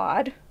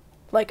God,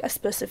 like a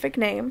specific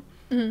name,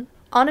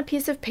 on a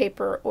piece of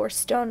paper or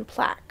stone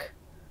plaque.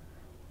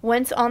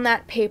 Once on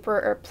that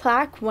paper or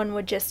plaque, one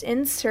would just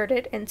insert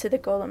it into the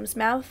golem's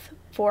mouth,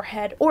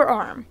 forehead, or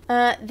arm.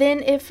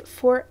 Then if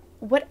for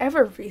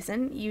whatever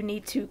reason you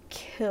need to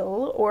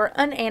kill or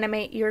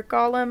unanimate your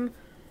golem,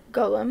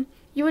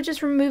 you would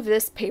just remove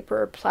this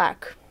paper or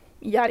plaque,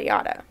 yada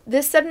yada.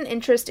 This sudden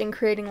interest in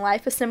creating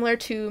life is similar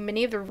to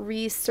many of the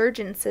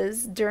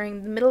resurgences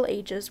during the Middle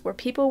Ages, where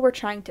people were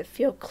trying to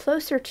feel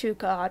closer to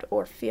God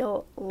or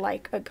feel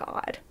like a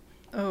god.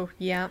 Oh,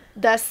 yeah.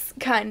 Thus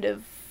kind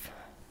of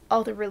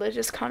all the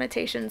religious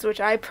connotations,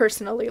 which I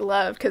personally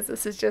love, because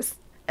this is just,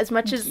 as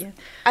much as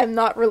I'm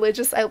not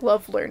religious, I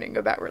love learning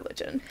about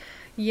religion.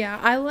 Yeah,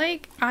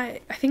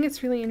 I think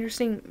it's really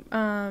interesting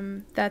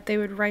that they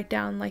would write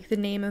down, like, the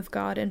name of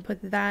God and put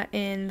that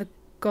in the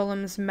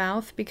golem's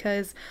mouth,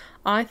 because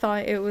I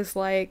thought it was,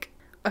 like,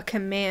 a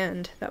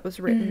command that was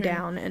written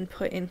down and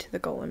put into the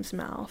golem's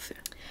mouth.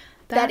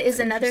 That is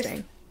another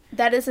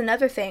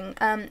thing.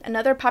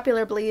 Another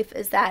popular belief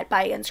is that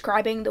by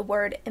inscribing the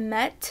word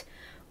emet,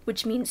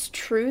 which means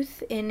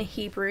truth in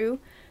Hebrew,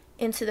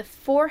 into the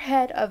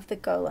forehead of the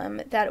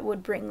golem, that it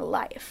would bring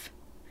life.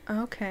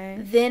 Okay.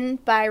 Then,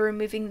 by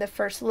removing the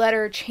first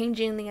letter,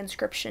 changing the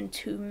inscription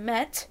to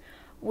Met,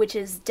 which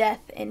is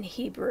death in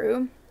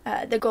Hebrew,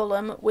 the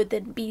golem would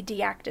then be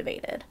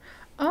deactivated.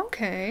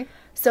 Okay.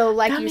 So,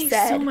 like that you makes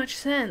said... so much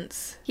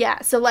sense.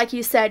 Yeah, so like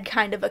you said,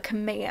 kind of a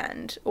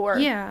command, or...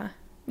 Yeah.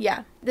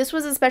 Yeah. This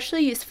was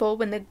especially useful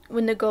when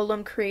the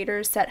golem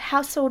creators set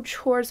household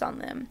chores on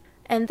them.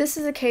 And this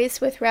is the case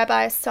with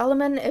Rabbi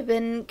Solomon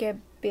ibn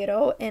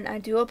Gebiro, and I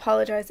do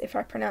apologize if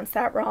I pronounced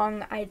that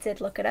wrong. I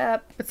did look it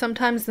up. But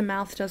sometimes the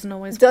mouth doesn't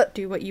always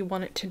do what you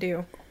want it to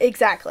do.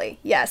 Exactly,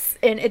 yes.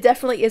 And it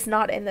definitely is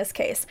not in this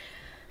case.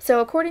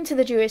 So according to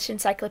the Jewish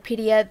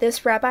Encyclopedia,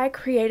 this rabbi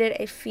created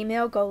a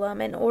female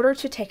golem in order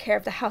to take care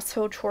of the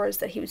household chores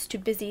that he was too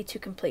busy to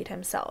complete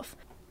himself.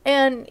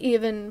 And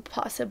even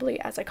possibly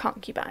as a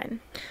concubine.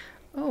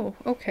 Oh,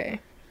 okay.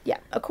 Yeah.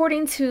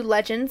 According to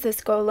legends, this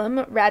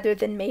golem, rather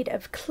than made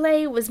of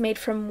clay, was made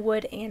from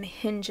wood and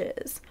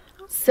hinges.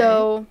 Okay.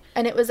 So,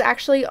 and it was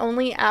actually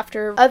only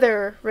after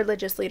other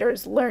religious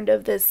leaders learned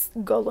of this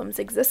golem's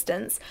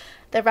existence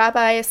that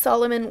Rabbi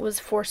Solomon was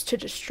forced to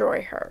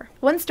destroy her.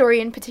 One story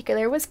in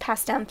particular was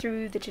passed down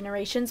through the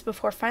generations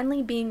before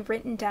finally being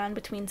written down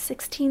between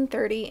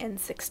 1630 and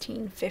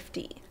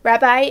 1650.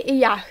 Rabbi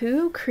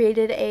Eliyahu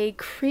created a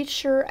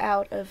creature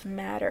out of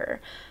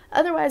matter,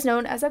 otherwise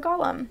known as a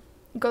golem.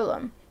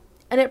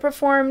 And it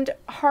performed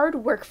hard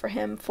work for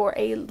him for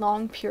a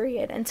long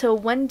period until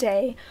one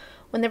day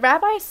when the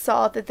rabbi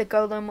saw that the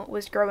golem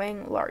was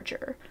growing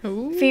larger.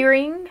 Ooh.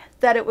 Fearing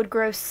that it would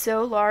grow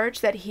so large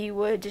that he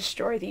would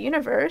destroy the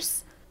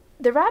universe,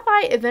 the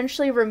rabbi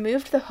eventually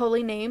removed the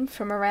holy name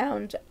from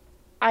around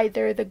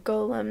either the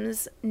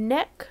golem's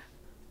neck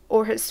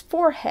or his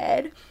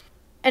forehead,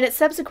 and it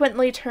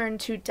subsequently turned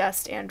to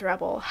dust and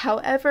rubble.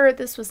 However,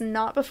 this was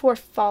not before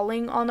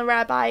falling on the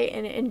rabbi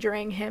and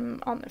injuring him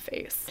on the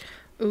face.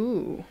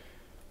 Ooh.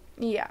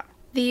 Yeah.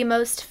 The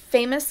most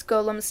famous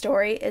golem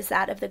story is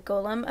that of the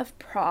Golem of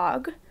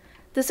Prague.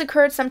 This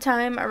occurred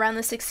sometime around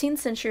the 16th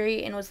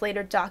century and was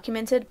later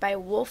documented by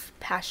Wolf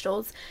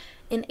Pastels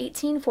in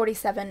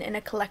 1847 in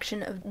a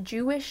collection of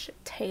Jewish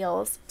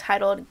tales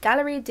titled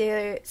Galerie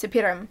de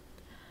Sipurim.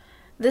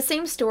 The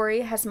same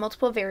story has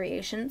multiple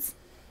variations,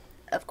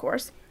 of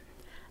course,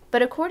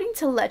 but according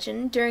to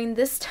legend, during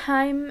this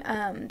time,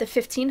 the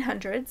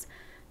 1500s,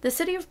 the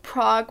city of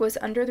Prague was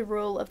under the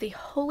rule of the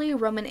Holy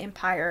Roman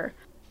Empire,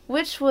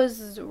 which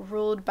was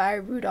ruled by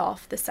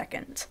Rudolf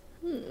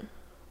II.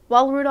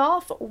 While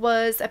Rudolf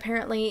was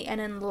apparently an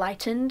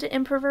enlightened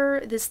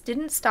emperor, this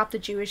didn't stop the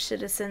Jewish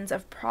citizens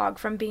of Prague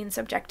from being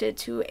subjected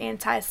to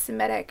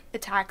anti-Semitic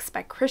attacks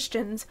by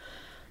Christians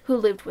who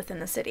lived within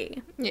the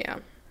city. Yeah.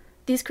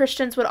 These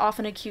Christians would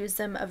often accuse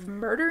them of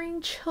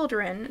murdering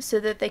children so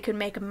that they could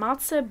make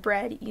matzah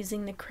bread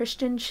using the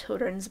Christian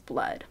children's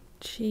blood.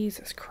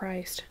 Jesus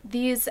Christ.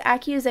 These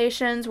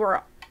accusations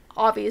were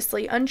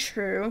obviously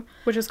untrue.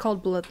 Which is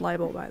called blood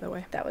libel, by the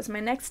way. That was my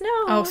next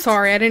note. Oh,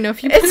 sorry. I didn't know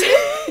if you...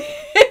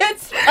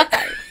 It's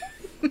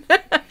fine.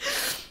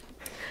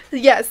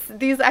 Yes,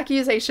 these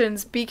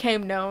accusations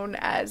became known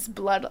as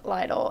blood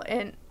libel,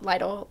 and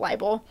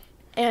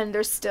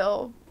they're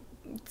still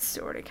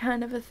sort of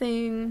kind of a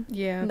thing.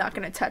 Yeah. I'm not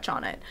going to touch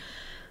on it.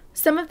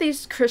 Some of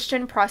these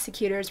Christian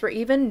prosecutors were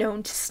even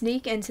known to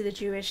sneak into the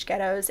Jewish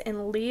ghettos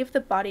and leave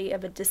the body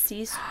of a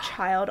deceased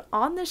child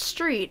on the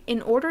street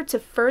in order to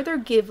further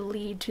give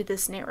lead to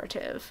this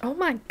narrative. Oh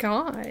my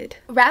God.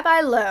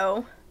 Rabbi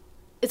Lowe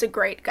is a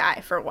great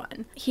guy, for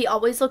one. He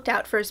always looked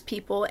out for his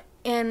people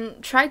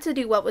and tried to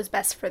do what was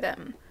best for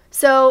them.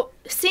 So,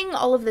 seeing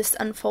all of this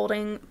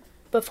unfolding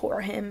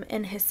before him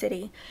in his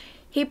city,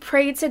 he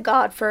prayed to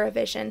God for a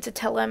vision to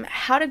tell him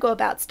how to go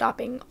about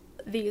stopping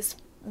these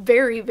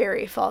very,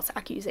 very false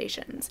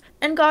accusations.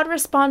 And God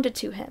responded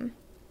to him,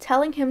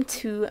 telling him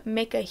to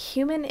make a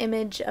human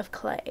image of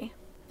clay.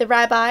 The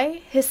rabbi,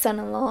 his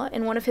son-in-law,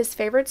 and one of his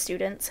favorite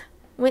students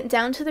went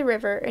down to the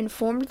river and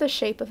formed the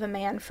shape of a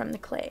man from the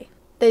clay.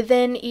 They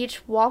then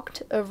each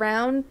walked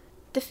around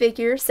the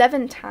figure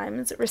 7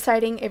 times,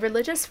 reciting a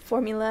religious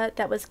formula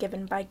that was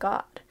given by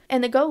God.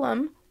 And the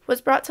golem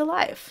was brought to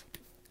life.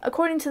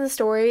 According to the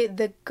story,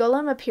 the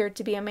golem appeared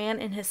to be a man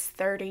in his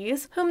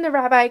 30s, whom the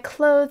rabbi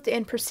clothed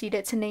and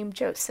proceeded to name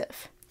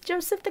Joseph.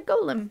 Joseph the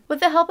Golem. With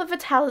the help of a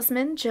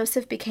talisman,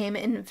 Joseph became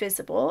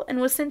invisible and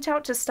was sent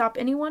out to stop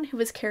anyone who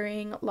was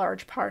carrying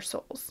large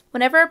parcels.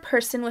 Whenever a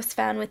person was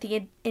found with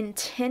the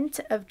intent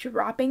of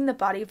dropping the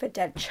body of a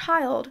dead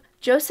child,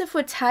 Joseph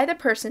would tie the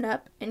person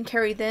up and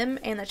carry them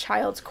and the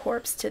child's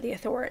corpse to the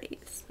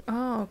authorities.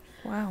 Oh,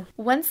 wow.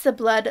 Once the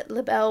blood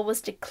libel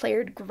was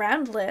declared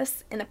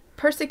groundless and the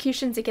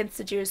persecutions against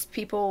the Jewish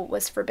people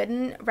was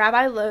forbidden,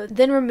 Rabbi Lowe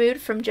then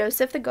removed from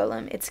Joseph the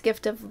Golem its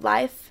gift of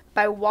life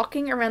by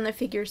walking around the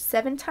figure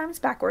 7 times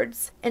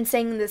backwards and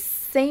saying the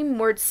same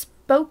words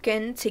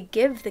spoken to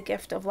give the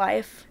gift of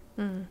life,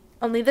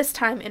 only this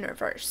time in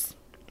reverse.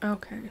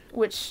 Okay.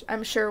 Which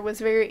I'm sure was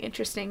very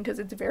interesting because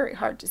it's very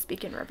hard to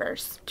speak in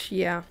reverse.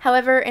 Yeah.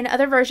 However, in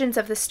other versions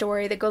of the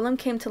story, the golem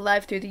came to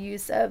life through the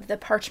use of the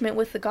parchment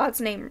with the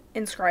god's name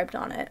inscribed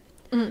on it.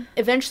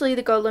 Eventually,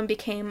 the golem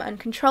became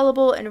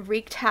uncontrollable and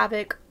wreaked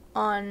havoc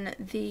on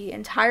the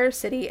entire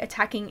city,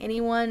 attacking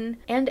anyone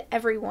and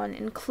everyone,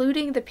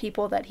 including the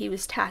people that he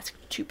was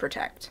tasked to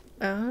protect.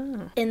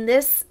 Oh. In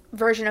this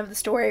version of the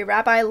story,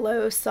 Rabbi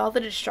Lowe saw the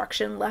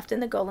destruction left in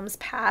the golem's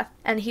path,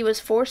 and he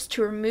was forced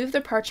to remove the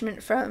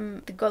parchment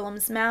from the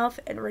golem's mouth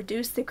and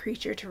reduce the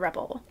creature to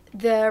rubble.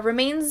 The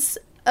remains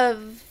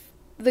of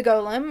the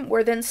golem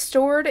were then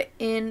stored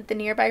in the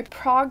nearby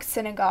Prague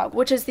synagogue,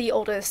 which is the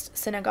oldest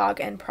synagogue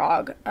in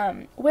Prague,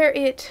 where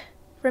it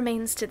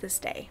remains to this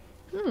day.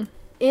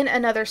 In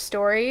another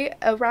story,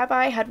 a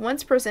rabbi had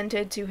once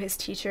presented to his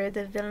teacher,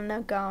 the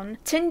Vilna Gaon,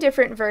 10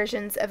 different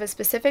versions of a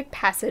specific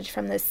passage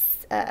from the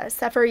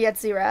Sefer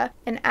Yetzirah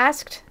and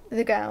asked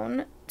the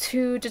Gaon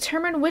to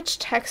determine which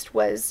text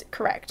was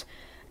correct.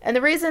 And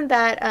the reason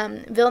that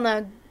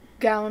Vilna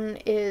Gaon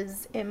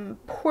is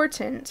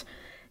important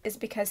is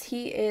because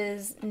he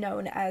is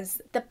known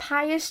as the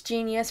pious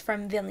genius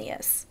from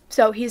Vilnius.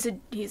 So he's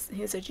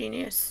a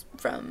genius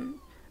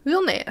from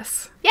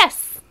Vilnius.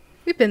 Yes.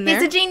 We've been there.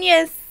 He's a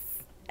genius.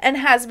 And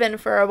has been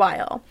for a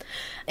while.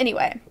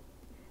 Anyway,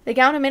 the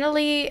Gaon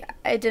immediately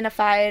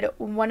identified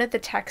one of the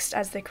texts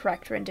as the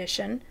correct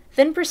rendition,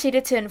 then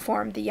proceeded to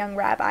inform the young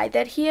rabbi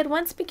that he had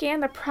once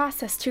began the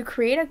process to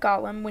create a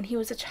golem when he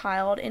was a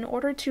child in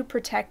order to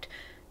protect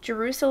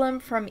Jerusalem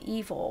from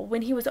evil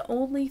when he was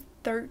only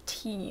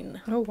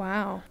 13. Oh,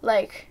 wow.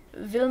 Like,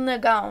 Vilna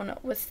Gaon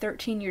was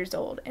 13 years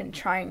old and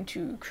trying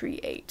to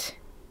create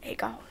a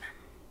golem.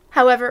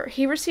 However,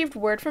 he received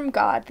word from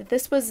God that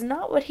this was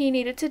not what he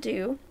needed to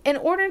do, and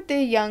ordered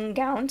the young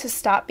Gaon to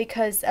stop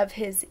because of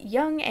his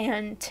young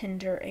and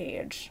tender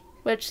age.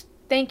 Which,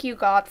 thank you,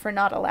 God, for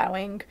not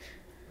allowing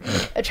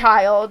a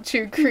child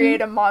to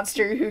create a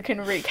monster who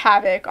can wreak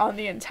havoc on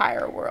the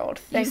entire world.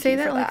 Thank you say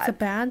for that like that. it's a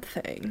bad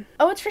thing.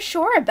 Oh, it's for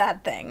sure a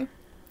bad thing.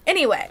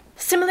 Anyway,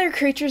 similar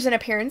creatures in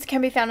appearance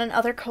can be found in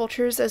other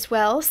cultures as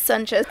well,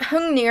 such as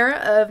Hrungnir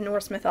of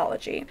Norse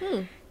mythology.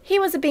 He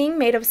was a being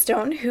made of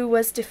stone who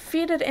was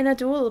defeated in a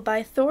duel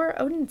by Thor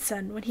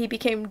Odinson when he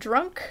became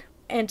drunk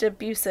and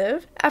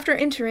abusive after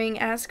entering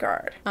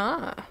Asgard.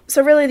 Ah.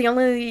 So really the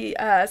only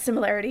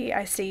similarity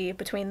I see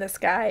between this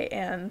guy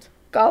and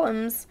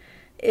golems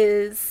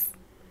is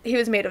he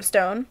was made of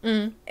stone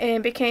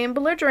and became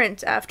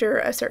belligerent after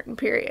a certain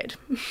period.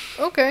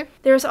 Okay.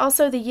 There's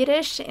also the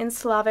Yiddish and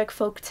Slavic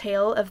folk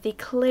tale of the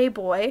clay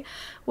boy,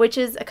 which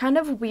is a kind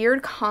of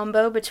weird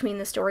combo between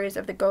the stories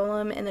of the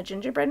golem and the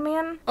gingerbread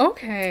man.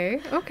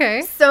 Okay.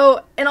 Okay.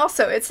 So, and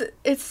also it's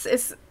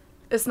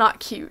not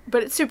cute,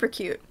 but it's super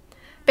cute.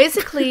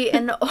 Basically,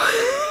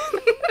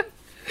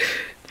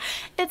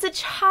 it's a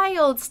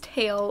child's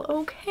tale,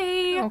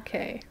 okay?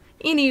 Okay.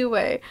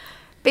 Anyway,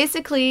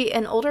 basically,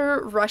 an older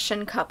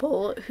Russian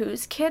couple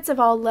whose kids have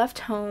all left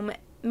home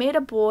made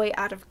a boy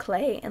out of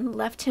clay and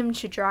left him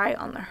to dry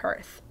on the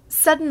hearth.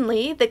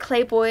 Suddenly, the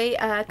clay boy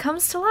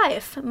comes to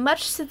life,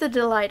 much to the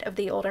delight of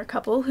the older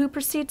couple, who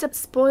proceed to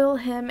spoil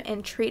him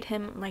and treat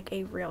him like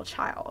a real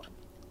child.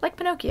 Like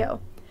Pinocchio.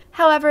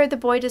 However, the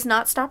boy does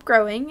not stop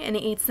growing and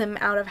eats them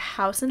out of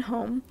house and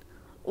home.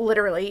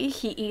 Literally,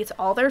 he eats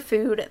all their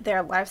food,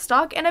 their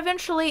livestock, and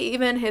eventually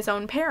even his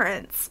own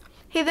parents.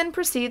 He then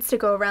proceeds to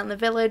go around the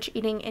village,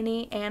 eating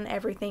any and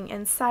everything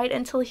in sight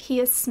until he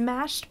is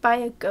smashed by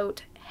a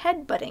goat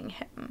headbutting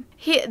him.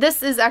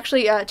 This is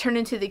actually turned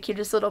into the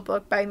cutest little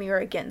book by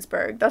Mira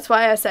Ginsburg. That's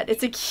why I said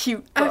it's a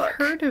cute book.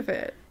 I've heard of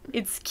it.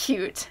 It's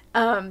cute.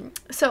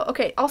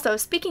 Also,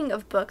 speaking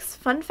of books,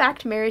 fun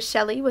fact, Mary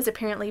Shelley was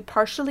apparently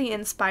partially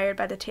inspired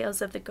by the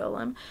tales of the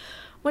golem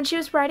when she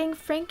was writing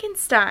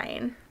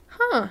Frankenstein.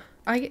 Huh.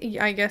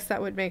 I guess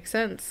that would make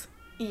sense.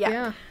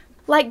 Yeah.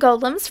 Like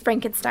golems,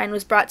 Frankenstein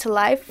was brought to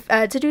life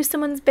to do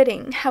someone's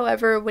bidding.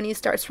 However, when he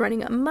starts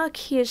running amok,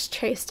 he is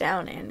chased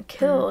down and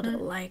killed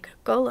like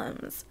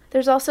golems.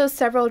 There's also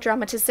several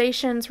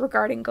dramatizations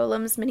regarding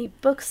golems, many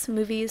books,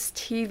 movies,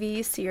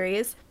 TV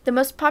series. The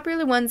most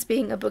popular ones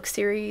being a book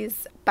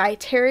series by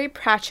Terry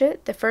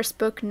Pratchett, the first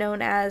book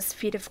known as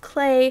Feet of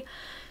Clay,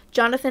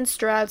 Jonathan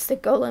Stroud's The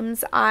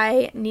Golem's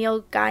Eye,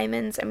 Neil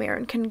Gaiman's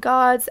American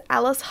Gods,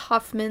 Alice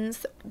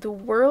Hoffman's The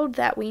World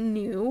That We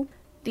Knew,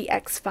 The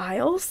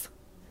X-Files,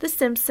 The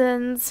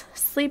Simpsons,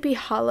 Sleepy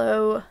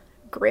Hollow,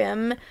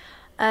 Grimm,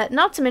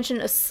 not to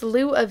mention a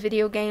slew of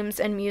video games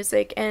and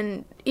music,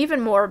 and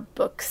even more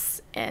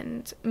books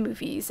and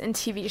movies and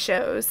TV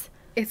shows.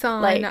 It's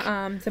on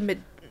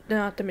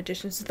not The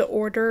Magicians, The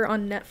Order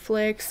on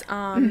Netflix.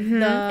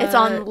 It's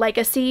on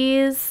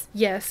Legacies.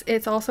 Yes,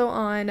 it's also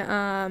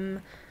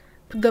on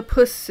the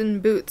Puss in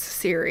Boots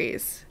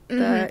series,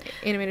 the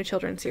animated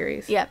children's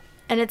series. Yep.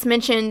 And it's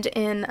mentioned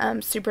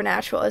in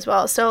Supernatural as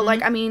well. So,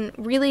 like, I mean,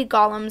 really,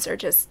 golems are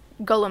just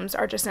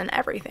in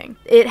everything.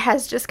 It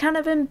has just kind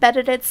of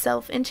embedded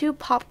itself into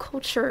pop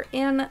culture,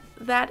 and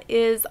that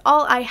is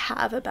all I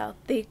have about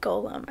the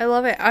golem. I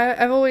love it.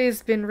 I've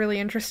always been really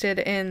interested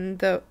in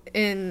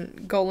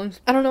golems.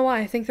 I don't know why.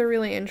 I think they're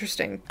really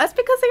interesting. That's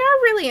because they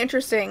are really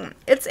interesting.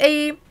 It's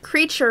a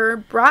creature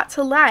brought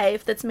to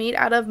life that's made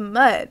out of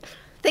mud.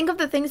 Think of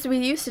the things we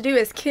used to do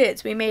as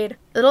kids. We made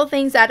little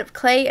things out of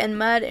clay and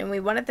mud, and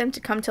we wanted them to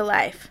come to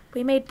life.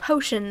 We made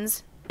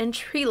potions and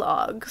tree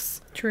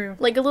logs. True.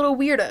 Like little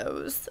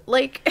weirdos.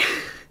 Like,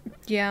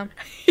 yeah.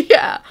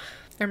 Yeah.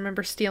 I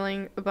remember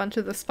stealing a bunch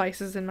of the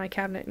spices in my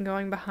cabinet and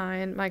going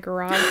behind my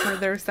garage where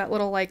there's that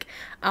little, like,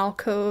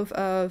 alcove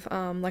of,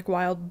 like,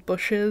 wild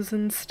bushes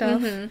and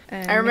stuff.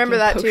 And I remember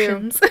that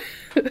potions.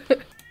 too.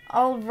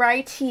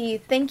 Alrighty.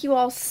 Thank you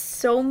all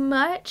so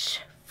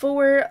much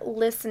for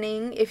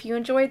listening. If you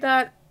enjoyed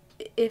that,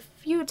 if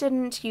you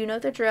didn't, you know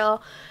the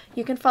drill.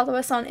 You can follow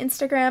us on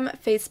Instagram,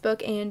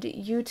 Facebook, and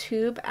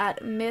YouTube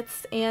at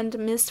Myths and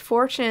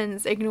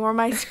Misfortunes. Ignore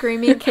my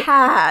screaming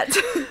cat.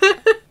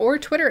 Or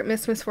Twitter at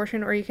Miss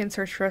Misfortune, or you can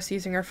search for us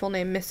using our full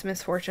name. Miss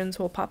Misfortunes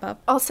will pop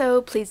up.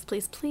 Also, please,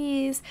 please,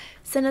 please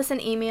send us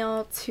an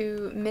email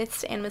to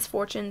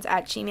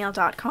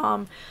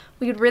mythsandmisfortunes@gmail.com.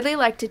 We would really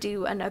like to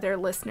do another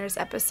listeners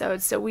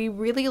episode, so we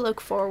really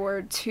look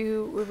forward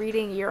to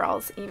reading your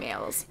all's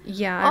emails.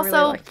 Yeah, I really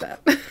like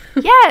that.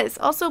 Yes,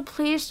 also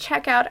please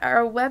check out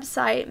our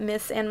website,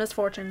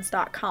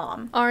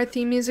 mythsandmisfortunes.com. Our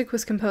theme music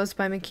was composed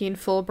by McKean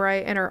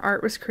Fulbright, and our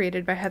art was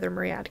created by Heather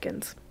Marie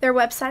Atkins. Their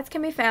websites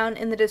can be found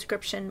in the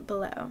description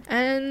below.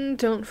 And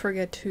don't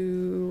forget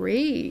to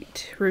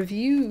rate,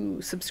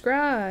 review,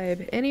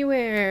 subscribe,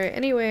 anywhere.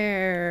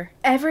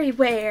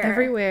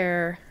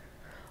 Everywhere.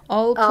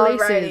 All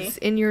places. Alrighty.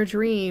 In your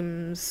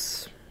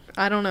dreams.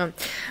 I don't know.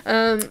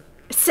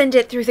 Send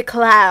it through the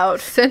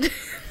cloud.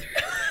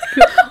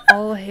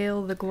 All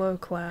hail the glow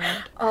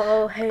cloud.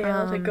 All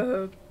hail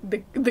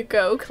the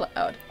go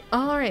cloud.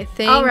 Alright,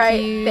 thank you.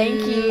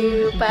 Thank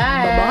you. Bye.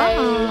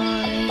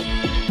 Bye-bye.